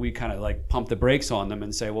business and we kind of like pump the brakes on them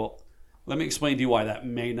and say, well, let me explain to you why that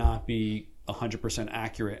may not be 100%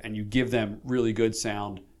 accurate, and you give them really good,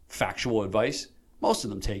 sound, factual advice, most of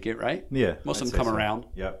them take it, right? Yeah. Most of them come around.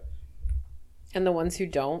 Yep. And the ones who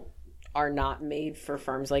don't are not made for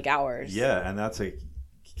firms like ours. Yeah, and that's a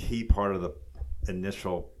key part of the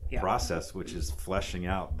initial process, which is fleshing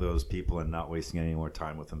out those people and not wasting any more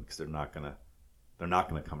time with them because they're not gonna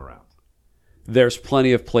come around. There's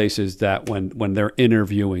plenty of places that when they're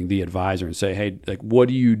interviewing the advisor and say, hey, like, what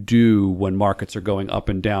do you do when markets are going up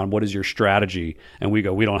and down? What is your strategy? And we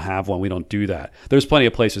go, we don't have one. We don't do that. There's plenty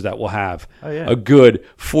of places that will have a good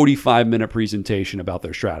 45-minute presentation about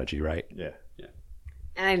their strategy, right? Yeah.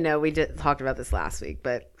 And I know we talked about this last week,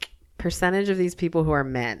 but percentage of these people who are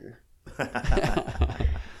men.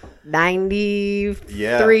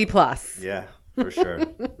 93 plus. Yeah, for sure.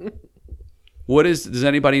 Does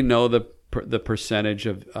anybody know the percentage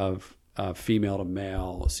of female to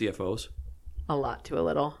male CFOs? A lot to a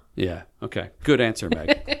little. Yeah. Okay. Good answer,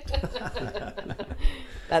 Meg.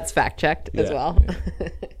 That's fact checked as well. Yeah.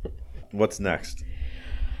 What's next?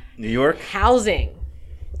 New York? Housing.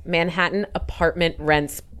 Manhattan apartment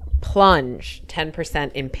rents plunge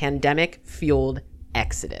 10% in pandemic fueled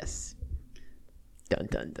exodus. Dun,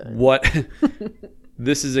 dun, dun. What?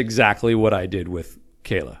 This is exactly what I did with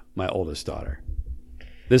Kayla, my oldest daughter.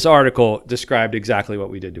 This article described exactly what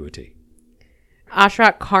we did to a T.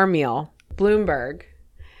 Ashrat Carmiel, Bloomberg.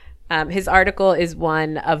 His article is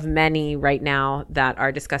one of many right now that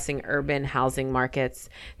are discussing urban housing markets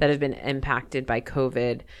that have been impacted by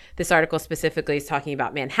COVID. This article specifically is talking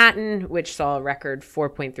about Manhattan, which saw a record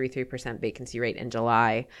 4.33% vacancy rate in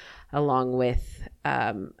July, along with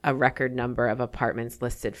a record number of apartments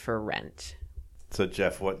listed for rent. So,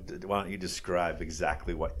 Jeff, why don't you describe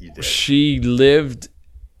exactly what you did? She lived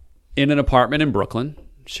in an apartment in Brooklyn.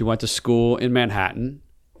 She went to school in Manhattan.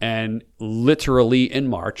 And literally in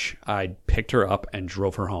March, I picked her up and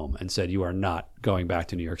drove her home and said, you are not going back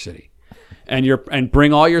to New York City. And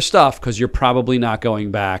bring all your stuff because you're probably not going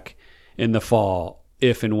back in the fall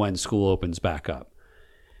if and when school opens back up.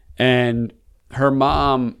 And her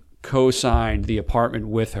mom co-signed the apartment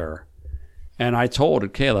with her. And I told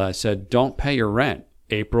Kayla, I said, don't pay your rent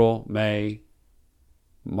April, May,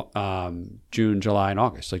 June, July, and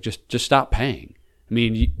August. Like, just stop paying. I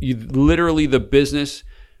mean, you literally, the business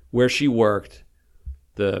where she worked,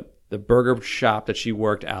 the burger shop that she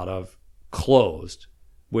worked out of, closed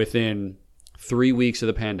within 3 weeks of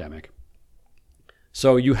the pandemic.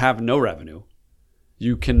 So you have no revenue.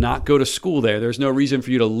 You cannot go to school there. There's no reason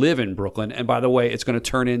for you to live in Brooklyn. And by the way, it's going to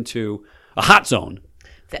turn into a hot zone.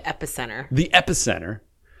 The epicenter. The epicenter.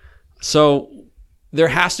 So there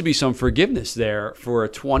has to be some forgiveness there for a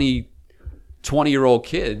 20-year-old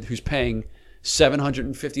kid who's paying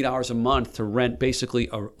 $750 a month to rent basically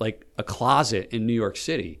a closet in New York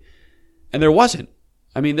City. And there wasn't.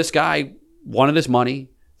 I mean, this guy wanted his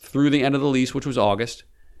money through the end of the lease, which was August.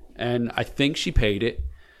 And I think she paid it.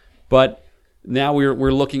 But now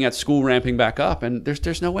we're looking at school ramping back up, and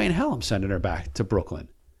there's no way in hell I'm sending her back to Brooklyn.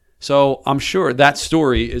 So I'm sure that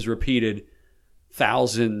story is repeated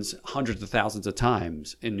thousands, hundreds of thousands of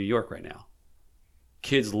times in New York right now.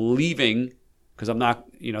 Kids leaving because they're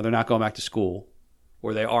not going back to school,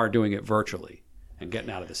 or they are doing it virtually and getting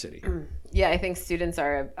out of the city. Yeah, I think students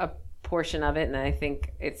are a portion of it, and I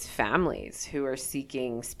think it's families who are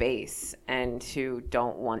seeking space and who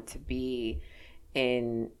don't want to be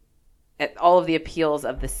all of the appeals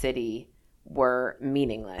of the city were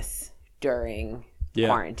meaningless during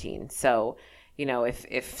quarantine. So,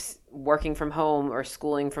 if working from home or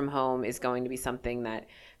schooling from home is going to be something that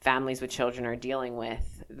families with children are dealing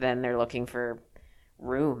with, then they're looking for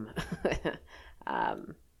room,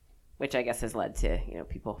 which I guess has led to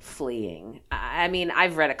people fleeing. I mean,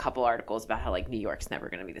 I've read a couple articles about how New York's never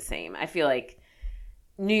going to be the same. I feel like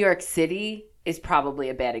New York City is probably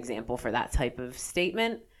a bad example for that type of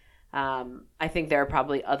statement. I think there are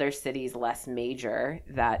probably other cities less major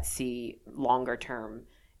that see longer term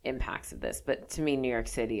impacts of this, but to me, New York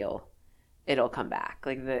City it'll come back.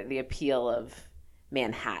 The appeal of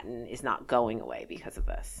Manhattan is not going away because of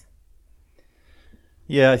this.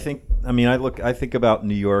 Yeah, I think about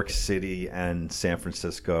New York City and San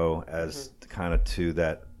Francisco as kind of two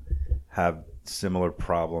that have similar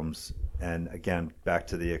problems. And again, back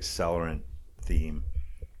to the accelerant theme,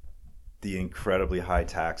 the incredibly high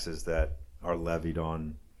taxes that are levied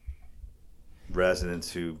on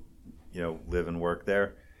residents who, live and work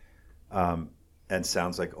there, and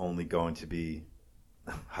sounds like only going to be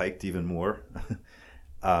hiked even more.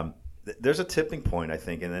 There's a tipping point, I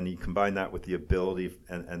think, and then you combine that with the ability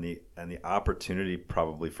and the opportunity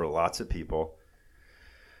probably for lots of people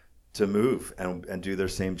to move and do their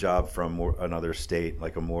same job from another state,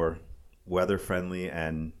 like a more weather-friendly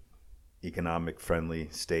and economic-friendly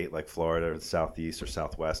state like Florida or the Southeast or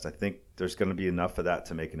Southwest. I think there's going to be enough of that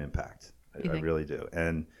to make an impact. I really do.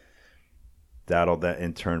 And that'll then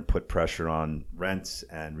in turn put pressure on rents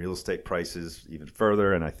and real estate prices even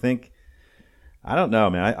further. And I don't know,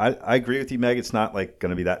 man. I agree with you, Meg. It's not like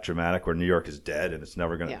going to be that dramatic where New York is dead and it's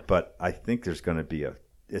never going to. Yeah. But I think there's going to be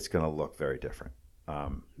it's going to look very different.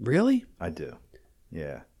 Really? I do.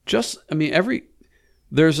 Yeah.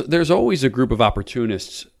 There's always a group of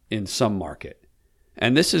opportunists in some market.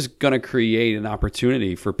 And this is going to create an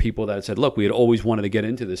opportunity for people that said, look, we had always wanted to get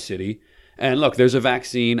into the city. And look, there's a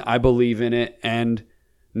vaccine. I believe in it. And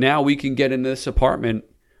now we can get into this apartment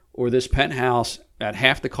or this penthouse at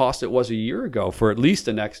half the cost it was a year ago for at least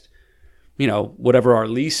the next, whatever our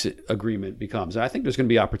lease agreement becomes. I think there's going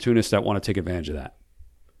to be opportunists that want to take advantage of that.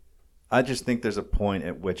 I just think there's a point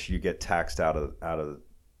at which you get taxed out of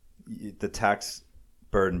the tax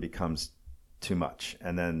burden becomes too much.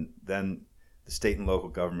 And then the state and local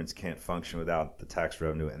governments can't function without the tax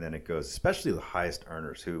revenue. And then it goes, especially the highest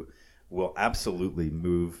earners who will absolutely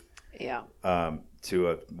move to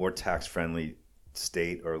a more tax-friendly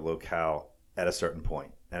state or locale at a certain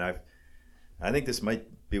point. And I think this might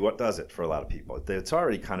be what does it for a lot of people. It's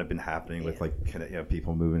already kind of been happening with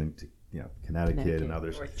people moving into Connecticut and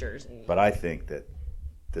others. North Jersey. But I think that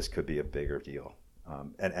this could be a bigger deal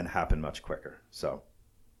and happen much quicker. So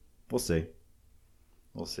we'll see.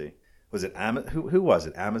 Was it who was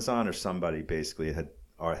it? Amazon or somebody basically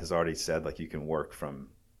has already said like you can work from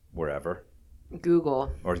wherever.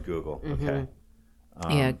 Google. Mm-hmm.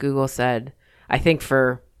 Okay. Google said, I think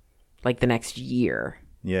for like the next year.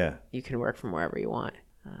 Yeah. You can work from wherever you want.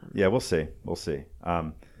 We'll see.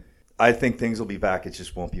 I think things will be back. It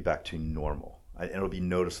just won't be back to normal. It'll be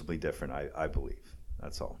noticeably different, I believe.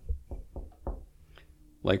 That's all.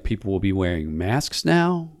 Like people will be wearing masks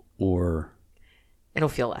now, or? It'll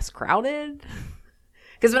feel less crowded.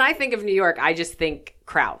 Because when I think of New York, I just think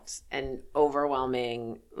crowds and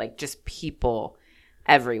overwhelming, like just people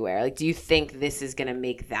everywhere. Like, do you think this is going to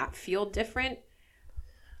make that feel different?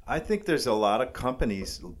 I think there's a lot of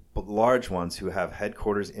companies, large ones, who have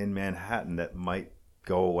headquarters in Manhattan that might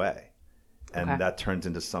go away. And that turns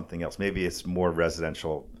into something else. Maybe it's more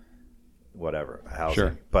residential, whatever, housing.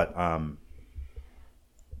 Sure. But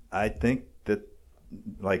I think that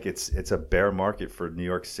like it's a bear market for New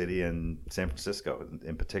York City and San Francisco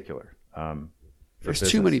in particular. There's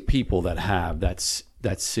too many people that have that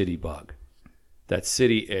city bug, that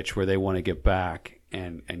city itch where they want to get back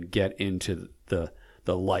and get into the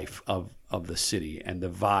life of the city and the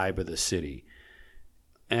vibe of the city.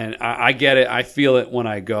 And I get it. I feel it when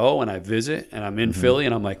I go and I visit and I'm in Philly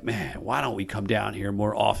and I'm like, man, why don't we come down here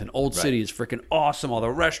more often? Old City is freaking awesome. All the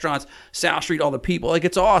restaurants, South Street, all the people, like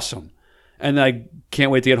it's awesome. And I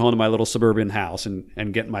can't wait to get home to my little suburban house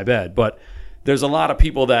and get in my bed. But there's a lot of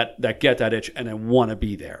people that get that itch and then want to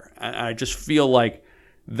be there. And I just feel like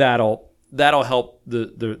that'll help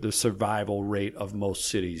the survival rate of most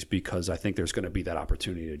cities because I think there's going to be that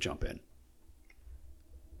opportunity to jump in.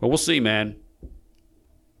 But we'll see, man.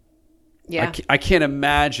 Yeah. I can't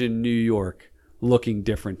imagine New York looking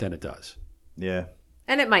different than it does. Yeah.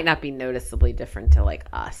 And it might not be noticeably different to like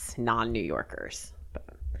us, non-New Yorkers. But,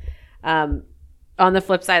 on the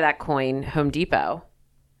flip side of that coin, Home Depot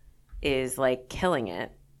is like killing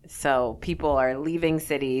it. So people are leaving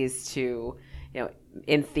cities to,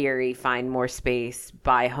 in theory, find more space,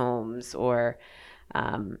 buy homes, or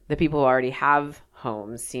the people who already have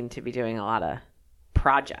homes seem to be doing a lot of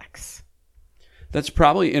projects. That's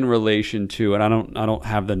probably in relation to, and I don't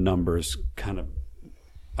have the numbers kind of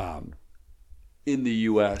in the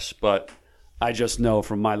U.S., but I just know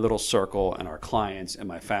from my little circle and our clients and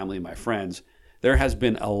my family and my friends, there has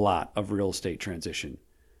been a lot of real estate transition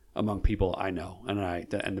among people I know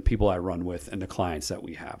and the people I run with and the clients that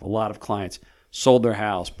we have. A lot of clients sold their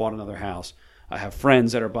house, bought another house. I have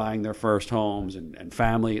friends that are buying their first homes and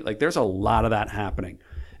family. Like there's a lot of that happening.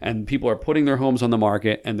 And people are putting their homes on the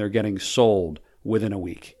market and they're getting sold within a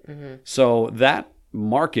week. So that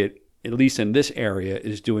market, at least in this area,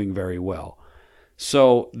 is doing very well.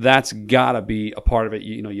 So that's got to be a part of it.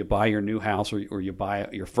 You buy your new house or you buy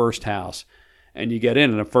your first house and you get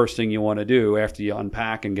in, and the first thing you want to do after you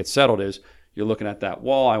unpack and get settled is you're looking at that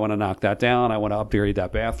wall. I want to knock that down. I want to upgrade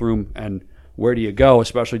that bathroom. And where do you go,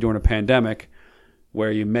 especially during a pandemic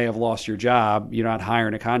where you may have lost your job? You're not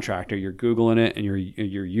hiring a contractor. You're Googling it and you're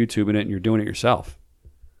YouTubing it and you're doing it yourself.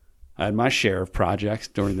 I had my share of projects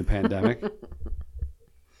during the pandemic.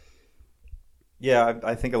 Yeah,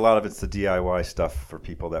 I think a lot of it's the DIY stuff for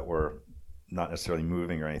people that were not necessarily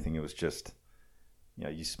moving or anything. It was just,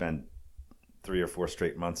 you spend 3 or 4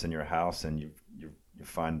 straight months in your house and you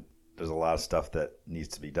find there's a lot of stuff that needs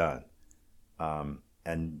to be done,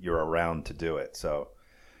 and you're around to do it. So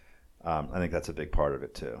I think that's a big part of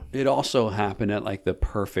it too. It also happened at like the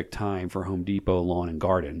perfect time for Home Depot lawn and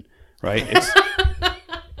garden, right?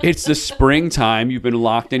 It's the springtime. You've been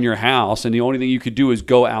locked in your house, and the only thing you could do is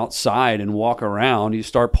go outside and walk around. You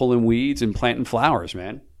start pulling weeds and planting flowers,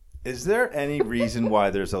 man. Is there any reason why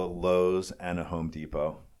there's a Lowe's and a Home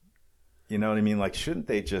Depot? You know what I mean? Like, shouldn't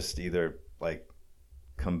they just either like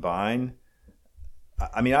combine?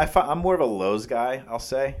 I mean, I'm more of a Lowe's guy, I'll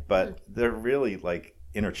say, but they're really like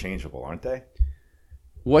interchangeable, aren't they?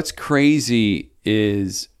 What's crazy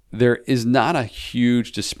is there is not a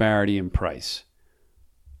huge disparity in price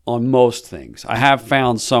on most things. I have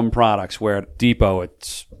found some products where at Depot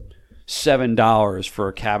it's $7 for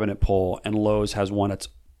a cabinet pole, and Lowe's has one that's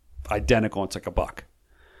identical. It's like $1.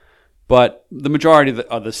 But the majority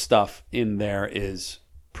of the stuff in there is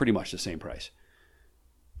pretty much the same price.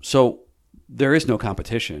 So there is no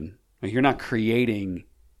competition. You're not creating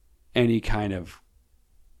any kind of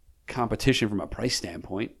competition from a price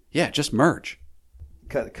standpoint. Yeah, just merge.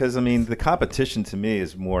 Because, I mean, the competition to me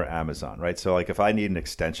is more Amazon, right? So, like, if I need an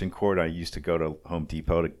extension cord, I used to go to Home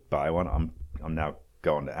Depot to buy one. I'm now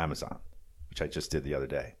going to Amazon, which I just did the other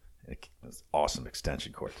day. It was an awesome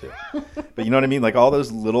extension cord, too. But you know what I mean? Like, all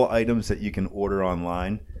those little items that you can order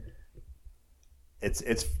online,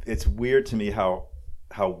 it's weird to me how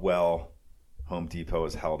well Home Depot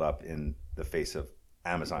is held up in the face of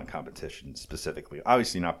Amazon competition specifically.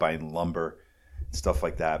 Obviously, not buying lumber and stuff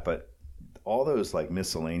like that, but all those like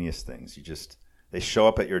miscellaneous things, they show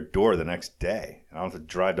up at your door the next day. I don't have to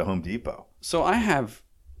drive to Home Depot. So go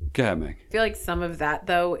ahead, Meg. I feel like some of that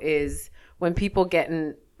though is when people get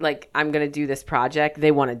in, like, I'm going to do this project, they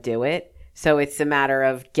want to do it. So it's a matter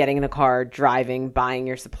of getting in the car, driving, buying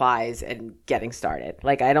your supplies, and getting started.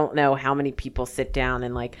 Like, I don't know how many people sit down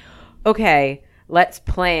and like, okay, let's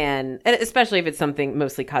plan, and especially if it's something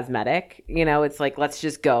mostly cosmetic, it's like, let's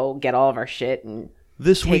just go get all of our shit and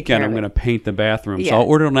this weekend I'm going to paint the bathroom. Yeah. So I'll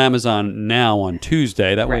order it on Amazon now on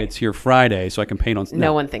Tuesday. That way Right. it's here Friday so I can paint on...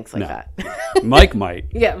 No one thinks like that. Mike might.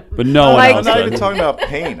 Yeah. But no one Mike else I'm not does. even talking about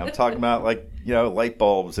paint. I'm talking about like, light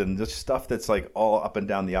bulbs and just stuff that's like all up and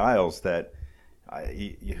down the aisles that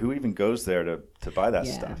who even goes there to buy that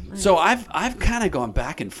stuff? So I've kind of gone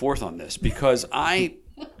back and forth on this because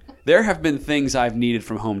there have been things I've needed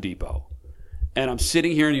from Home Depot. And I'm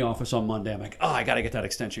sitting here in the office on Monday. I'm like, I got to get that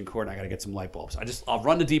extension cord and I got to get some light bulbs. I'll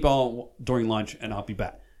run to Depot during lunch and I'll be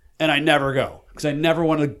back. And I never go because I never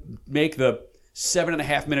want to make the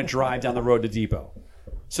 7.5 minute drive down the road to Depot.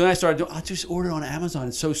 So then I started I'll just order it on Amazon.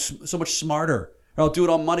 It's so much smarter. Or I'll do it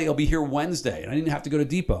on Monday. I'll be here Wednesday. And I didn't have to go to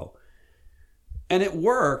Depot. And it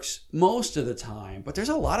works most of the time. But there's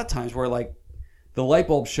a lot of times where like the light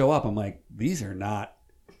bulbs show up. I'm like, these are not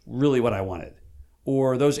really what I wanted.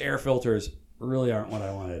 Or those air filters really aren't what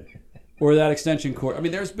I wanted. Or that extension cord. I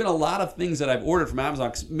mean, there's been a lot of things that I've ordered from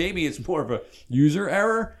Amazon. 'Cause maybe it's more of a user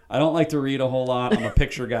error. I don't like to read a whole lot. I'm a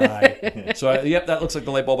picture guy. So, that looks like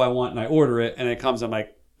the light bulb I want, and I order it, and it comes, I'm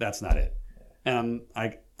like, that's not it. And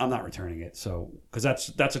I'm not returning it. So, because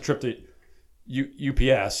that's a trip to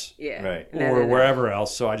UPS Yeah. Right. or wherever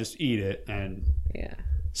else. So I just eat it. And Yeah.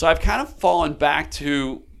 so I've kind of fallen back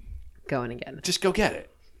to Going again. just go get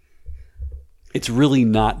it. It's really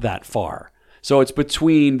not that far. So it's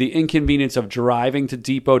between the inconvenience of driving to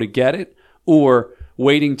Depot to get it or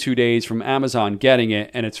waiting 2 days from Amazon getting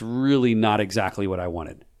it, and it's really not exactly what I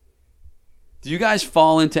wanted. Do you guys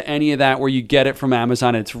fall into any of that where you get it from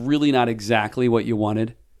Amazon and it's really not exactly what you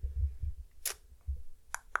wanted?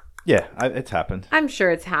 Yeah, it's happened. I'm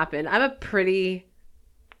sure it's happened. I'm a pretty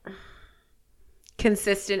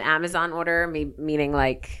consistent Amazon order, meaning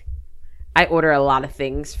like I order a lot of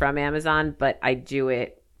things from Amazon, but I do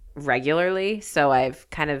it regularly. So I've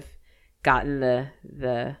kind of gotten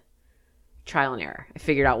the trial and error. I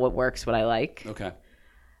figured out what works, what I like. Okay.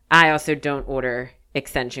 I also don't order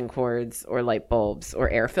extension cords or light bulbs or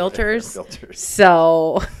air filters. Filters.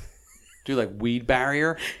 So, Do like weed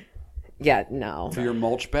barrier yeah, no. for your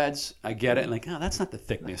mulch beds. I get it. And like, oh, that's not the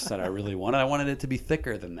thickness that I really wanted. I wanted it to be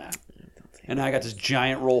thicker than that. And now I got this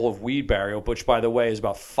giant roll of weed barrier, which, by the way, is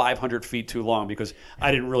about 500 feet too long because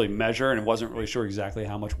I didn't really measure and wasn't really sure exactly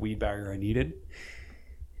how much weed barrier I needed.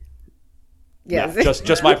 Yes. No,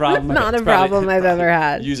 just my problem. Not It's a probably problem I've ever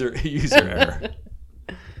had. User error.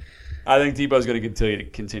 I think Depot's going to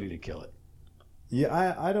continue to kill it.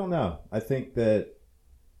 Yeah, I don't know. I think that,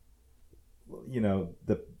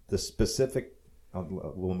 the specific,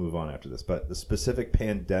 we'll move on after this, but the specific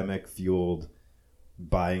pandemic fueled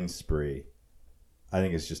buying spree, I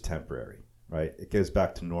think it's just temporary, right? It goes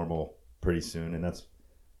back to normal pretty soon. And that's,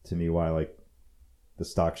 to me, why like the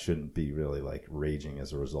stock shouldn't be really like raging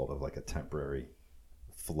as a result of like a temporary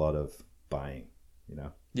flood of buying,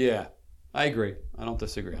 Yeah, I agree. I don't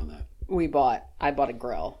disagree on that. I bought a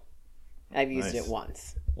grill. I've used Nice. it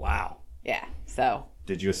once. Wow. Yeah. So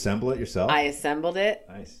Did you assemble it yourself? I assembled it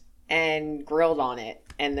Nice. and grilled on it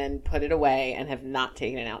and then put it away and have not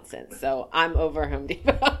taken it out since. So I'm over Home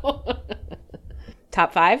Depot.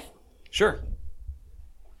 Top 5? Sure.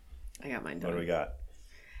 I got mine What do done. we got?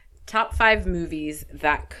 Top 5 movies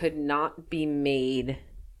that could not be made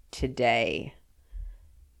today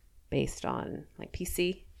based on like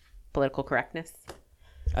PC, political correctness.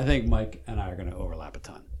 I think Mike and I are going to overlap a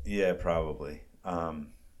ton. Yeah, probably. You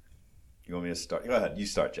want me to start? Go ahead. You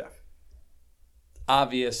start, Jeff.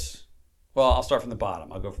 Obvious. Well, I'll start from the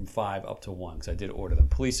bottom. I'll go from 5 up to 1 because I did order them.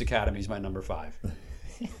 Police Academy is my number 5.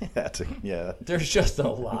 Yeah. There's just a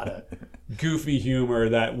lot of goofy humor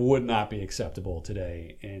that would not be acceptable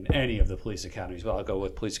today in any of the Police Academies. Well, I'll go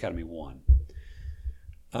with Police Academy 1.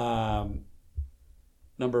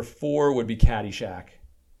 Number 4 would be Caddyshack.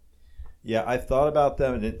 Yeah, I thought about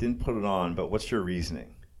them and it didn't put it on, but what's your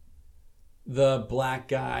reasoning? The black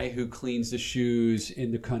guy who cleans the shoes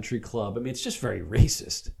in the country club. I mean, it's just very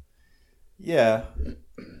racist. Yeah.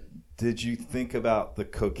 Did you think about the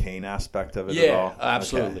cocaine aspect of it at all? Yeah,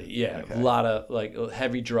 absolutely. Okay. Yeah, Okay. a lot of like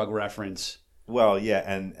heavy drug reference. Well, yeah,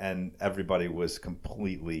 and everybody was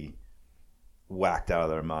completely whacked out of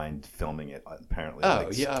their mind filming it. Apparently,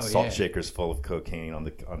 salt yeah. shakers full of cocaine on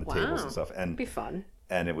the tables Wow. and stuff, That'd be fun.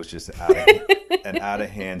 and it was just an out of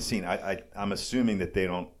hand scene. I'm assuming that they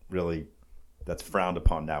don't really. That's frowned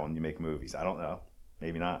upon now when you make movies. I don't know.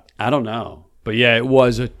 Maybe not. I don't know, but yeah, it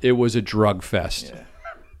was a drug fest Yeah.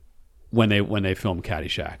 when they filmed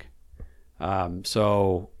Caddyshack.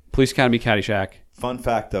 So Police Academy, Caddyshack. Fun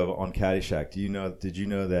fact though on Caddyshack, did you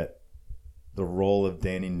know that the role of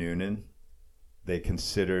Danny Noonan, they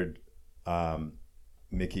considered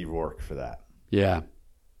Mickey Rourke for that, Yeah.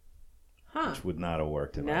 Huh. which would not have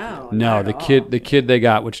worked. In my No. opinion. No, not the at kid all. the kid they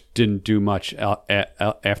got, which didn't do much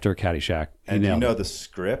after Caddyshack. He And nailed it. the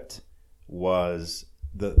script was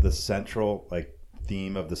the central like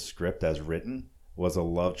theme of the script as written was a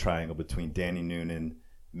love triangle between Danny Noonan,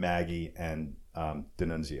 Maggie, and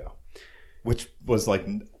D'Annunzio, which was like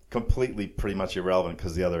completely pretty much irrelevant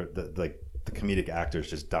because the comedic actors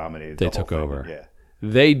just dominated. They the whole took thing. over. Yeah,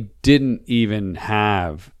 They didn't even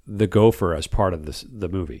have the gopher as part of the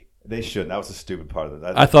movie. they should. That was a stupid part of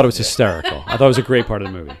it. I thought it was hysterical. I thought it was a great part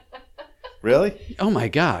of the movie. Really? Oh my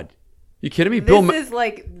God. You kidding me? This is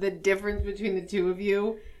like the difference between the two of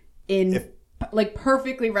you in like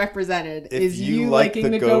perfectly represented If is you you like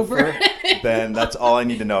liking the the gopher, gopher. then that's all I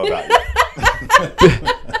need to know about you.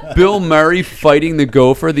 Bill Murray fighting the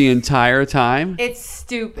gopher the entire time. It's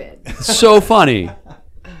stupid. So funny.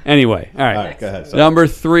 Anyway, all right. All right, go ahead. Number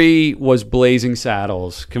 3 was Blazing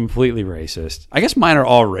Saddles, completely racist. I guess mine are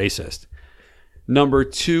all racist. Number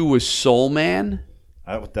 2 was Soul Man.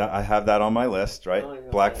 I have that on my list, right?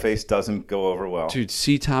 Blackface doesn't go over well. Dude,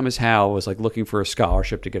 C. Thomas Howell was like looking for a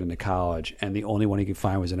scholarship to get into college, and the only one he could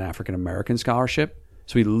find was an African American scholarship.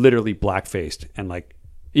 So he literally blackfaced and like,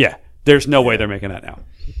 yeah, there's no way they're making that now.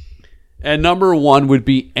 And number 1 would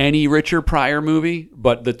be any Richard Pryor movie,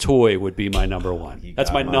 but The Toy would be my number 1.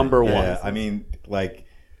 That's my number 1. Yeah, I mean, like,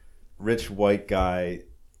 rich white guy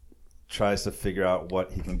tries to figure out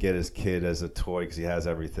what he can get his kid as a toy because he has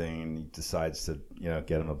everything, and he decides to,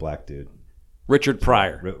 get him a black dude. Richard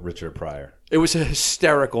Pryor. Richard Pryor. It was a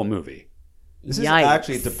hysterical movie. This is Yikes.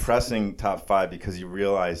 actually a depressing top 5 because you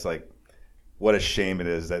realize, like, what a shame it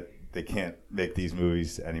is that they can't make these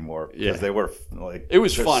movies anymore because Yeah. they were like It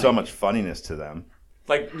was there's funny. so much funniness to them.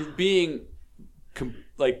 Like being,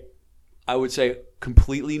 I would say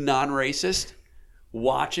completely non-racist.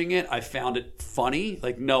 Watching it, I found it funny,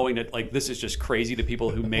 like knowing that like this is just crazy to people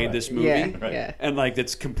who made this movie, Yeah, yeah. and like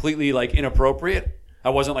it's completely like inappropriate. I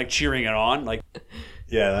wasn't like cheering it on, like,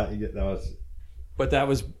 Yeah, that was. but that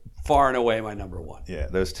was far and away my number one. Yeah,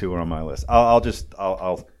 those two are on my list.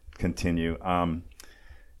 I'll continue.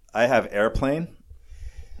 I have Airplane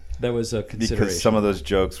That was a consideration. because some of those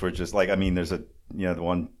jokes were just like, I mean, there's the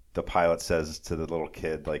one the pilot says to the little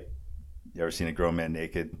kid, like, you ever seen a grown man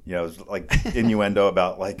naked? You know, it was like innuendo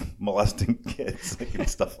about like molesting kids like, and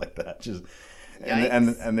stuff like that. Just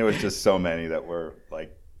and there was just so many that were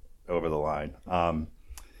like over the line.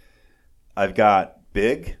 I've got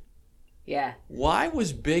Big. Yeah. Why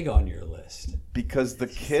was Big on your list? Because the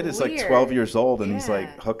kid is like weird. 12 years old and he's Yeah.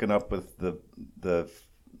 like hooking up with the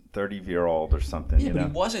 30-year-old or something. Yeah, you but know?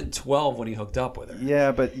 he wasn't 12 when he hooked up with her.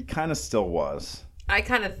 Yeah, but he kind of still was. I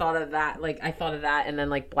kind of thought of that. Like, I thought of that, and then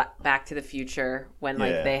like Back to the Future when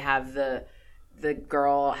like Yeah. they have the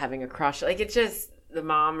girl having a crush. Like, it's just the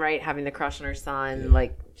mom, right, having the crush on her son.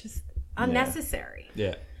 Like, just unnecessary.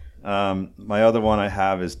 Yeah. My other one I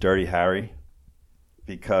have is Dirty Harry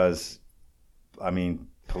because, I mean,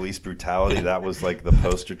 police brutality, that was like the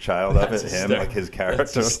poster child of it. That's Him, hysterical. like his That's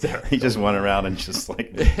character. hysterical. He just went around and just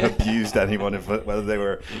like abused anyone, whether they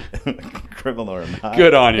were criminal or not.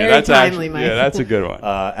 Good on you. Very That's timely, actually, Mike. yeah, that's a good one.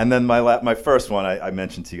 And then my first one I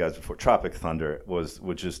mentioned to you guys before, Tropic Thunder,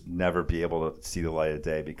 would just never be able to see the light of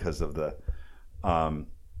day because of the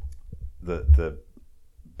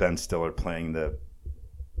Ben Stiller playing the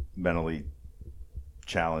mentally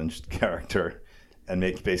challenged character and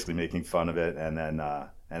basically making fun of it, and then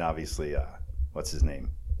and obviously what's his name,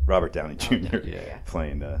 Robert Downey Jr. yeah.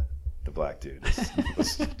 playing the black dude.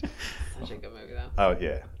 Such a good movie, though. Oh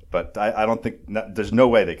yeah, but I don't think there's no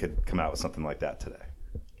way they could come out with something like that today.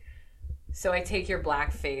 So I take your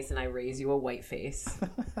black face and I raise you a white face.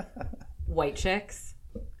 White chicks.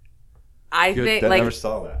 I Good. think I like never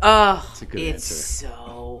saw that. oh, a good it's answer.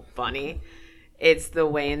 so funny. It's the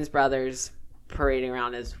Wayans brothers parading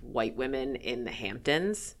around as white women in the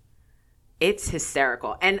Hamptons. It's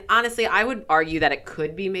hysterical. And honestly, I would argue that it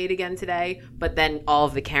could be made again today, but then all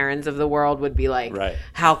of the Karens of the world would be like, Right.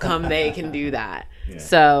 how come they can do that?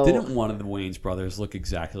 So Didn't one of the Wayans brothers look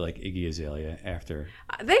exactly like Iggy Azalea after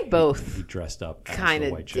they both he dressed up as kind the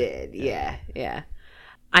of white chick? did. Yeah.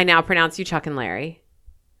 I now pronounce you Chuck and Larry.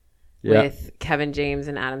 Yeah. With Kevin James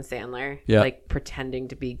and Adam Sandler, Yeah. like pretending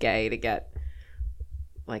to be gay to get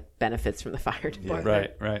like benefits from the fire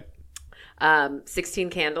department. Right. 16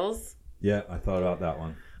 Candles. Yeah, I thought about that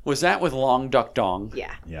one. Was that with Long Duck Dong?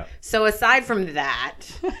 Yeah. Yeah. So aside from that,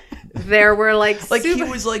 there were like Like he super-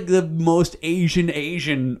 was like the most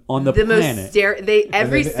Asian on the the planet. most every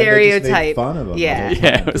And they just stereotype. made fun of him. Yeah. the whole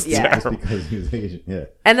Yeah, time. it was Just terrible. because he was Asian. Yeah.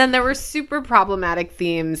 And then there were super problematic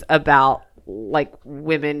themes about like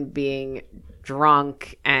women being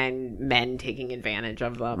drunk and men taking advantage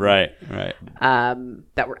of them. Right.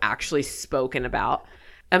 That were actually spoken about.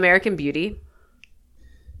 American Beauty.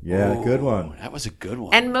 Yeah, good one. That was a good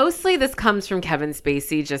one. And mostly this comes from Kevin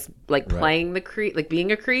Spacey just like playing the creep, like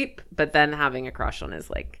being a creep, but then having a crush on his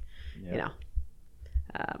like, you know,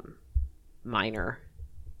 minor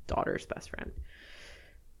daughter's best friend.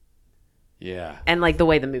 yeah. And like the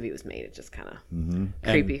way the movie was made, it just kind of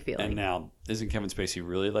creepy And feeling. now, isn't Kevin Spacey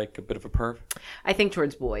really like a bit of a perv? I think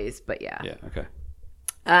towards boys, but yeah. Yeah. Okay.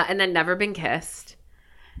 And then Never Been Kissed.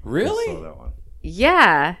 I Really? saw that one.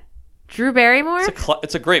 Yeah. Drew Barrymore.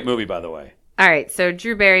 It's a great movie, by the way. All right. So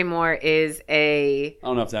Drew Barrymore is I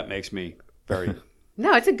don't know if that makes me very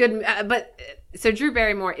no, it's a good, so Drew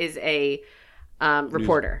Barrymore is a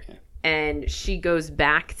reporter. yeah. And she goes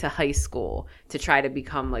back to high school to try to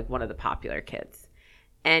become like one of the popular kids.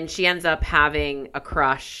 And she ends up having a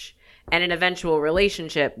crush and an eventual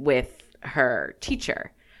relationship with her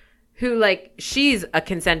teacher, who like she's a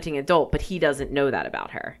consenting adult, but he doesn't know that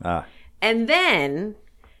about her. And then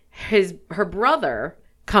her brother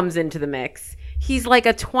comes into the mix. He's like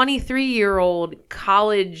a 23-year-old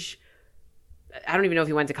college, I don't even know if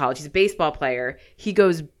he went to college. He's a baseball player. He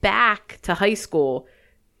goes back to high school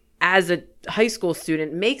as a high school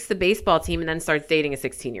student, makes the baseball team, and then starts dating a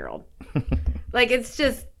 16-year-old. Like, it's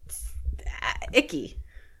just icky.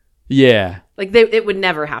 Yeah. Like, it would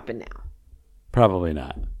never happen now. Probably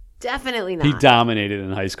not. Definitely not. He dominated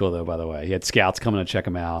in high school, though, by the way. He had scouts coming to check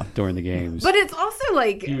him out during the games. But it's also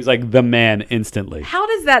like, He was like the man instantly. how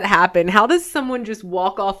does that happen? How does someone just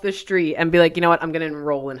walk off the street and be like, you know what, I'm going to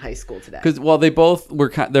enroll in high school today? Because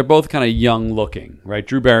they're both kind of young looking, right?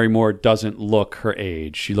 Drew Barrymore doesn't look her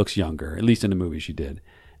age; she looks younger. At least in the movie, she did.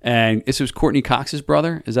 And this was Courtney Cox's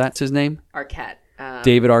brother. Is that his name? Arquette.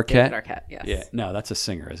 David Arquette. David Arquette, yes. Yeah, no, that's a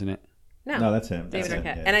singer, isn't it? No, that's him. David That's him,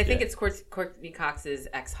 Arquette. yeah. And I think it's Courtney Cox's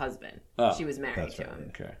ex-husband. Oh, she was married that's to right, him.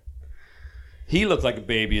 Okay. He looked like a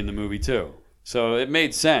baby in the movie too. So it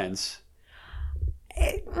made sense.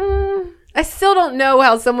 I still don't know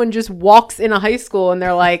how someone just walks in a high school and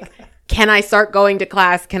they're like, can I start going to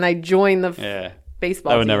class? Can I join the Yeah.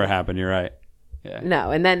 baseball That would team? never happen. You're right. Yeah.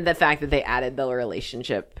 No, and then the fact that they added the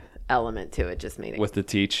relationship element to it just made it. With the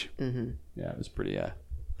teach. Mm-hmm. Yeah, it was pretty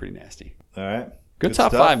nasty. All right. Good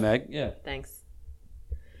top stuff. 5, Meg. Yeah. Thanks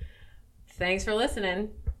for listening.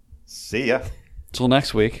 See ya. Till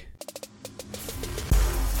next week.